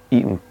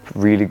eating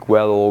really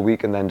well all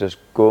week, and then just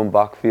going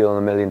back feeling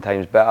a million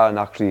times better, and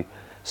actually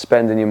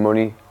spending your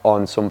money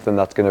on something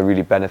that's going to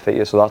really benefit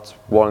you. So that's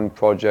one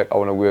project I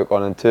want to work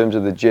on. In terms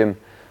of the gym,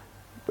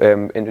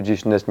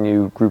 introducing this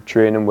new group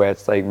training where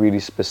it's like really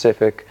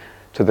specific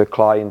to the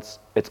clients.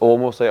 It's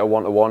almost like a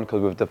one-to-one,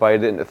 because we've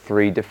divided it into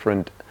 3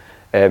 different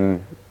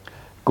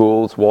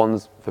goals.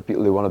 One's for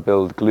people who want to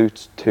build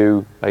glutes.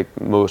 2, like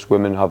most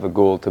women have a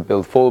goal to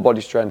build full body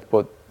strength,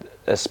 but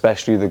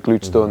especially the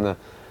glutes down there.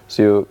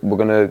 So we're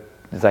going to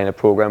design a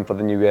program for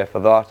the new year for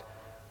that.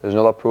 There's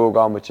another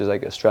program which is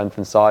like a strength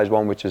and size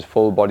one, which is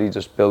full body,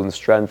 just building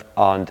strength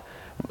and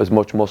as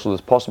much muscle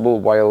as possible,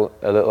 while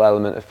a little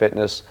element of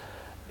fitness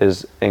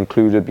is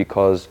included,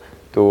 because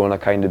don't want to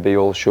kind of be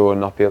all show and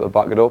not be able to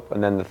back it up.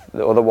 And then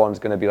the other one's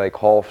going to be like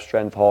half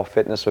strength, half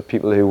fitness, for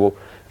people who will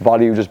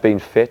value just being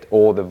fit,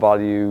 or the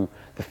value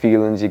the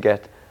feelings you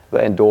get, the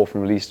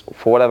endorphin release,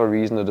 for whatever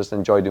reason they just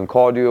enjoy doing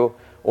cardio,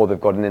 or they've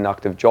got an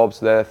inactive job.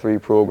 So there are 3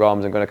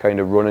 programs I'm going to kind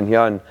of run in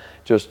here, and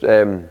just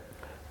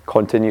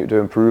continue to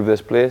improve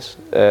this place.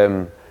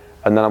 And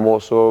then I'm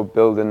also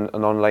building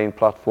an online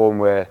platform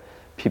where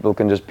people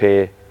can just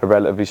pay a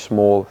relatively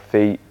small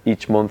fee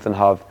each month and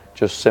have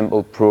just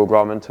simple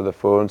programming to the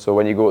phone. So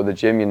when you go to the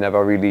gym, you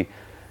never really,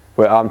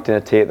 where I'm going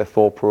to take the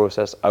thought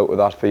process out of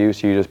that for you.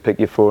 So you just pick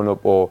your phone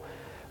up or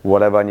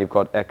whatever, and you've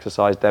got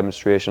exercise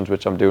demonstrations,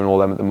 which I'm doing all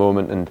them at the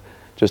moment, and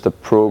just a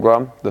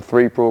program. The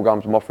 3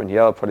 programs I'm offering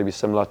here will probably be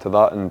similar to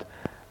that, and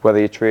whether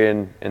you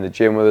train in the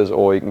gym with us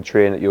or you can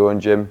train at your own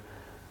gym,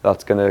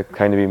 that's going to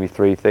kind of be my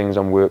 3 things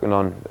I'm working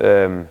on.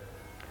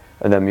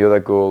 And then the other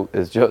goal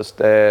is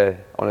just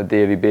on a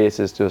daily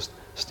basis, just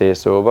stay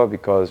sober,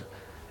 because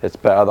it's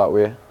better that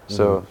way.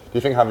 So, do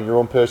you think having your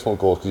own personal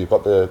goals, because you've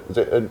got is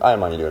it an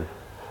Ironman you're doing?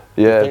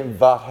 Yeah. Do you think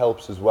that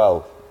helps as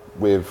well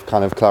with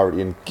kind of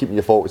clarity and keeping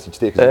your focus each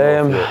day?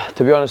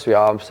 To be honest with you,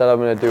 I said I'm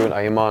going to do an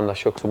Ironman, I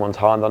shook someone's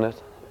hand on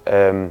it.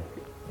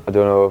 I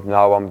don't know,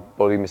 now I'm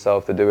bullying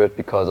myself to do it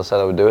because I said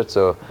I would do it.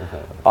 So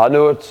I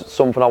know it's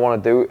something I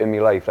want to do in my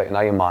life, like an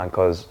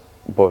Ironman,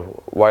 but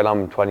while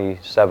I'm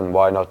 27,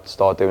 why not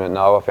start doing it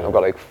now? I think I've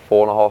got like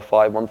 4.5,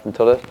 5 months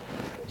until it.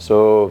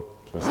 So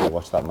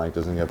watch that mic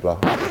doesn't get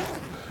blocked.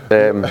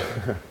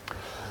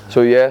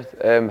 So yeah,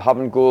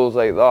 having goals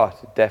like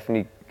that,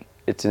 definitely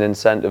it's an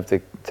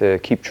incentive to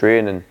keep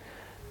training.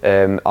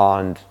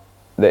 And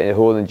the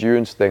whole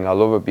endurance thing, I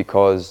love it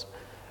because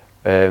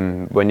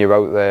when you're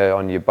out there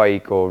on your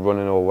bike or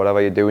running or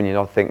whatever you're doing, you're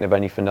not thinking of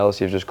anything else.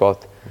 You've just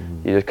got,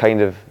 you just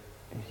kind of,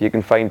 you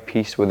can find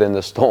peace within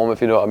the storm,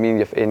 if you know what I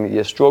mean.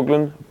 You're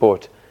struggling,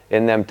 but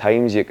in them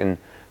times you can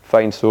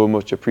find so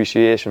much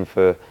appreciation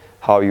for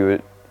how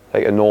you,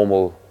 like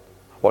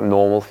what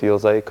normal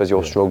feels like, because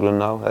you're struggling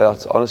now.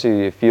 That's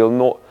honestly, you feel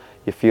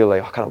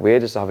like, I can't wait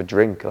just to have a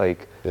drink,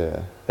 like,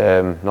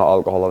 not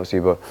alcohol obviously,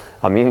 but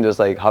I mean just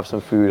like have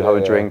some food, have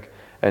a drink,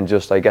 and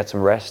just like get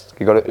some rest.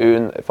 You got to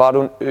earn. If I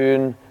don't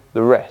earn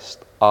the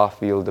rest, I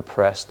feel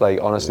depressed. Like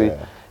honestly,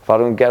 if I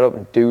don't get up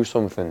and do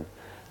something,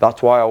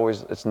 that's why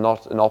it's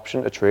not an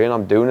option to train.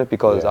 I'm doing it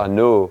because I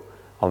know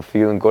I'm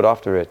feeling good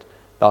after it.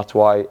 That's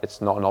why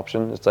it's not an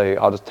option. It's like,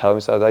 I'll just tell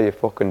myself that you're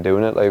fucking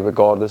doing it, like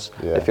regardless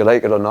if you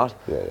like it or not.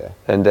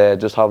 And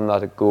just having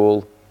that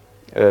goal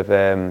of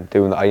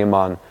doing the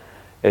Ironman,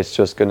 it's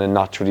just going to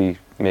naturally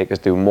make us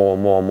do more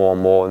and more and more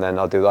and more. And then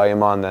I'll do the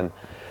Ironman, then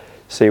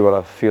see what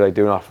I feel like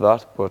doing after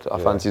that. But I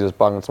fancy just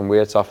banging some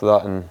weights after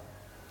that, and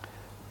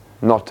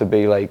not to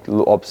be like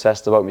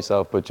obsessed about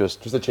myself, but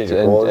just a change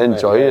of goal,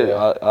 enjoy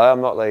it.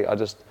 I'm not like, I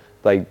just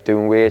like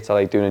doing weights, I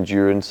like doing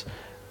endurance.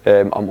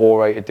 I'm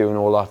alright at doing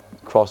all that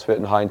CrossFit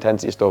and high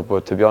intensity stuff,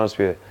 but to be honest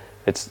with you,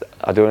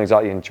 I don't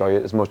exactly enjoy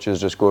it as much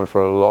as just going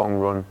for a long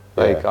run.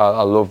 Like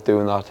I love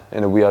doing that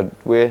in a weird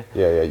way.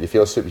 You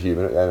feel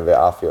superhuman at the end of it.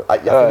 I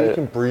feel you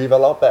can breathe a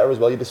lot better as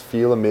well. You just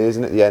feel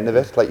amazing at the end of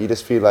it. Like you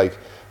just feel like,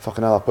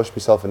 fucking hell, I pushed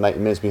myself in 90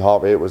 minutes. My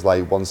heart rate was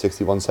like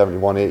 160, 170,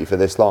 180 for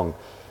this long.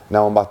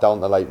 Now I'm back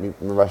down to like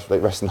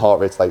resting heart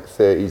rate's like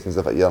 30s and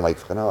stuff like that. I'm like,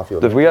 fucking hell, I feel.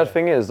 The weird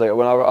thing is, like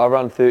when I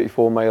ran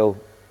 34 mile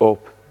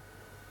up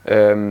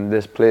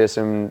this place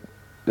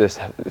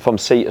from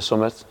sea to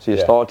summit. So you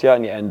start here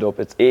and you end up,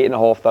 it's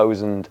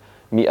 8,500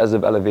 meters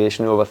of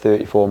elevation over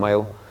 34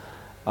 mile.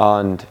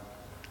 And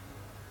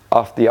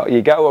after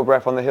you get out of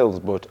breath on the hills,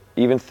 but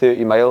even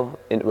 30 mile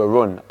into a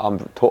run,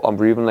 I'm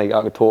breathing like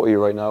I could talk to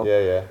you right now.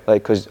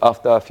 Like, because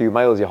after a few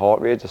miles, your heart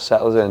rate just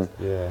settles in.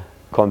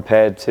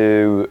 Compared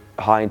to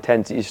high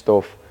intensity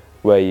stuff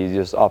where you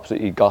just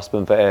absolutely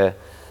gasping for air.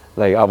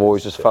 Like I've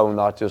always just found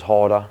that just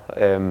harder.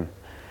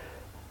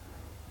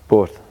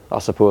 But I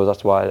suppose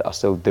that's why I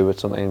still do it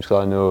sometimes,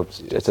 because I know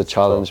it's a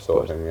challenge,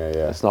 but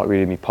it's not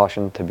really my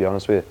passion, to be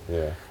honest with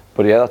you.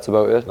 But yeah, that's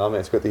about it. No, mate,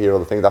 it's good to hear all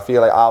the things. I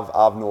feel like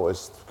I've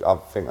noticed, I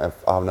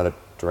haven't had a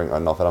drink or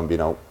nothing. I've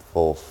been out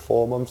for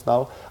 4 months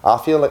now. I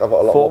feel like I've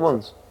got a lot 4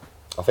 months?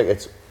 I think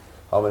it's,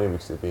 how many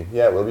weeks has it been?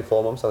 Yeah, it will be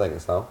 4 months, I think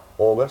it's now.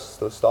 August,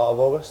 the start of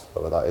August,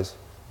 whatever that is.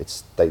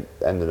 It's like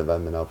end of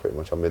November now, pretty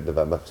much, or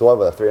mid-November. So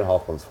whatever,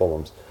 3.5 months, 4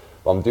 months.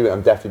 But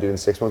I'm definitely doing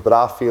 6 months, but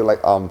I feel like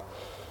I'm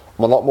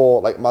a lot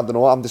more, like, I don't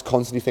know, I'm just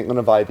constantly thinking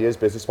of ideas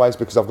business-wise,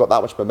 because I've got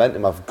that much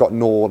momentum. I've got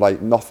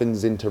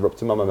nothing's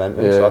interrupting my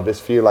momentum. So I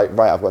just feel like,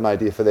 right, I've got an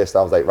idea for this.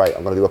 I was like, right,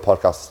 I'm going to do a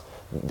podcast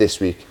this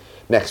week.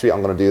 Next week,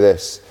 I'm going to do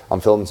this. I'm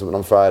filming something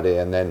on Friday,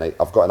 and then like,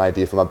 I've got an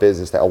idea for my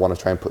business that I want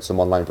to try and put some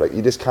online. But like,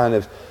 you just kind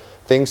of,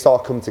 things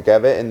start coming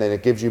together, and then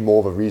it gives you more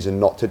of a reason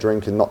not to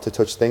drink and not to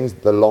touch things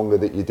the longer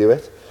that you do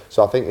it.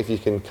 So I think if you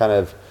can kind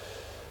of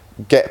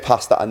get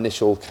past that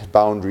initial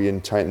boundary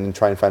and try and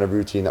find a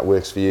routine that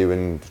works for you,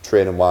 and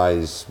training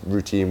wise,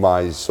 routine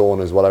wise,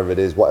 saunas, whatever it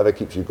is, whatever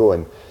keeps you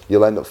going,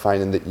 you'll end up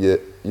finding that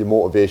your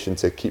motivation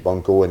to keep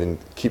on going and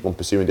keep on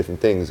pursuing different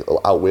things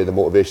will outweigh the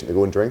motivation to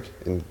go and drink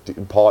and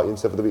party and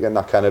stuff at the weekend.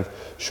 That kind of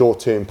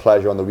short-term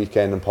pleasure on the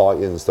weekend and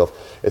partying and stuff.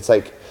 It's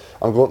like,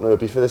 I'm going to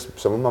be for this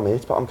some of my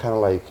mates, but I'm kind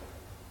of like,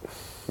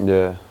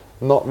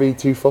 not really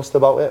too fussed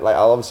about it. Like,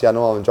 I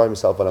know I'll enjoy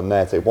myself when I'm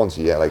there. It's like once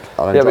a year, like,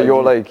 I'll but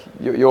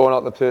you're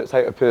not the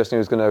type of person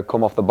who's going to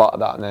come off the bat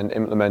of that and then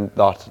implement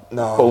that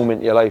boom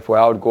into your life,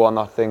 where I would go on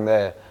that thing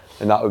there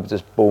and that would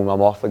just boom,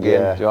 I'm off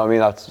again. Do you know what I mean?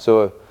 That's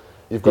so.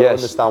 You've got to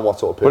understand what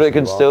sort of person but it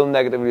can still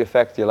negatively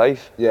affect your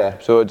life.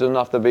 So it doesn't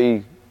have to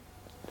be.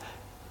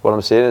 What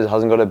I'm saying is, it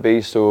hasn't got to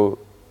be so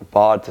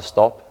bad to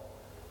stop,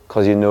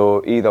 because you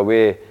know either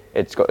way.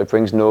 It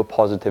brings no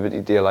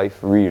positivity to your life,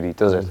 really,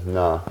 does it?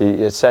 No.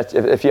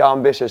 If you're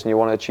ambitious and you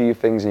want to achieve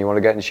things and you want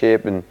to get in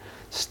shape and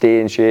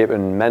stay in shape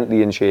and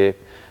mentally in shape,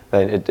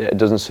 then it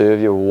doesn't serve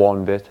you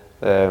one bit.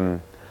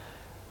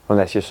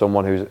 Unless you're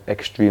someone who's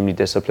extremely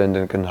disciplined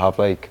and can have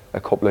like a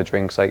couple of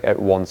drinks like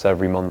once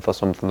every month or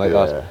something like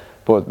that.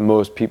 But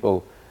most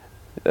people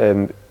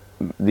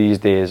these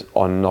days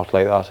are not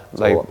like that.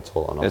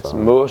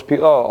 Most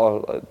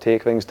people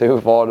take things too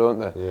far,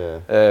 don't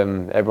they?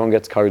 Everyone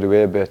gets carried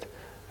away a bit.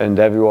 And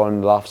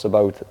everyone laughs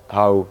about it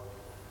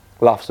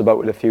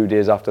a few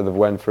days after they've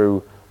went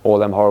through all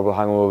them horrible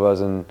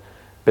hangovers and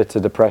bits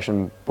of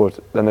depression, but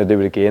then they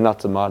do it again.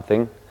 That's a mad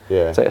thing.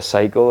 Yeah. It's like a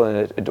cycle,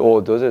 and it all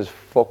it does is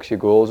fucks your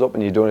goals up,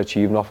 and you don't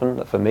achieve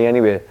nothing. For me,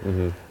 anyway,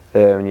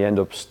 and you end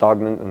up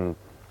stagnant, and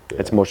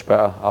it's much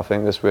better. I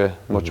think this way,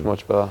 much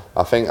better.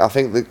 I think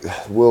the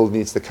world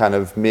needs to kind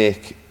of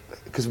make,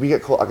 because we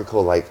get called, I get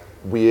called like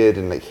weird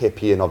and like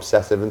hippie and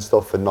obsessive and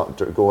stuff, and not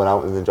going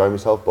out and enjoying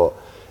myself, but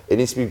it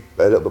needs to be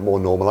a little bit more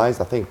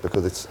normalised, I think,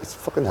 because it's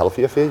fucking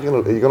healthier for you.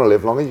 You're gonna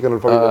live longer. You're gonna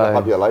probably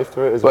have your life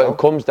through it as well. But it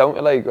comes down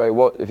to like, right,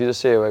 what if you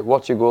just say, right,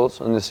 what's your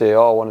goals? And they say,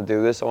 oh, I want to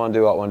do this, I want to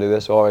do that, I want to do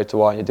this. All right, so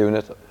why aren't you doing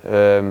it?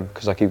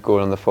 Because I keep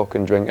going on the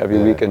fucking drink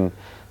every week and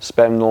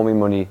spending all my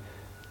money,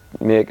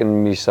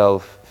 making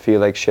myself feel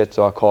like shit,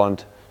 so I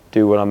can't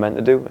do what I'm meant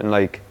to do. And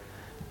like,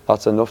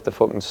 that's enough to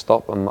fucking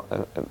stop in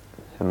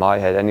my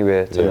head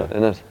anyway,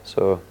 innit?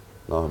 So.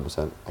 No,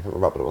 100%. I think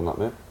we'll wrap it up on that,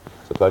 mate.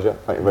 It's a pleasure.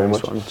 Thank you very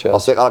much. Cheers. I'll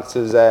stick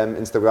Alex's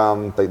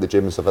Instagram, like the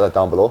gym and stuff like that,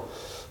 down below.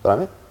 But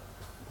mate,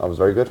 that was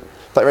very good.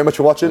 Thank you very much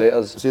for watching.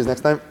 Laters. See you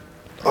next time.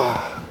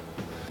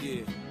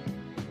 Yeah.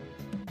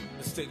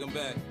 Let's take them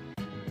back.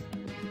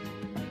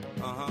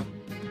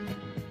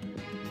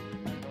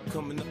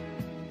 Coming up.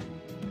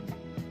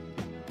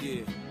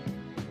 Yeah.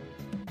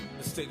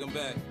 Let's take them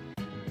back.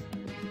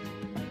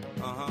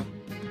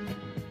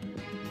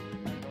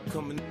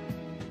 Coming up.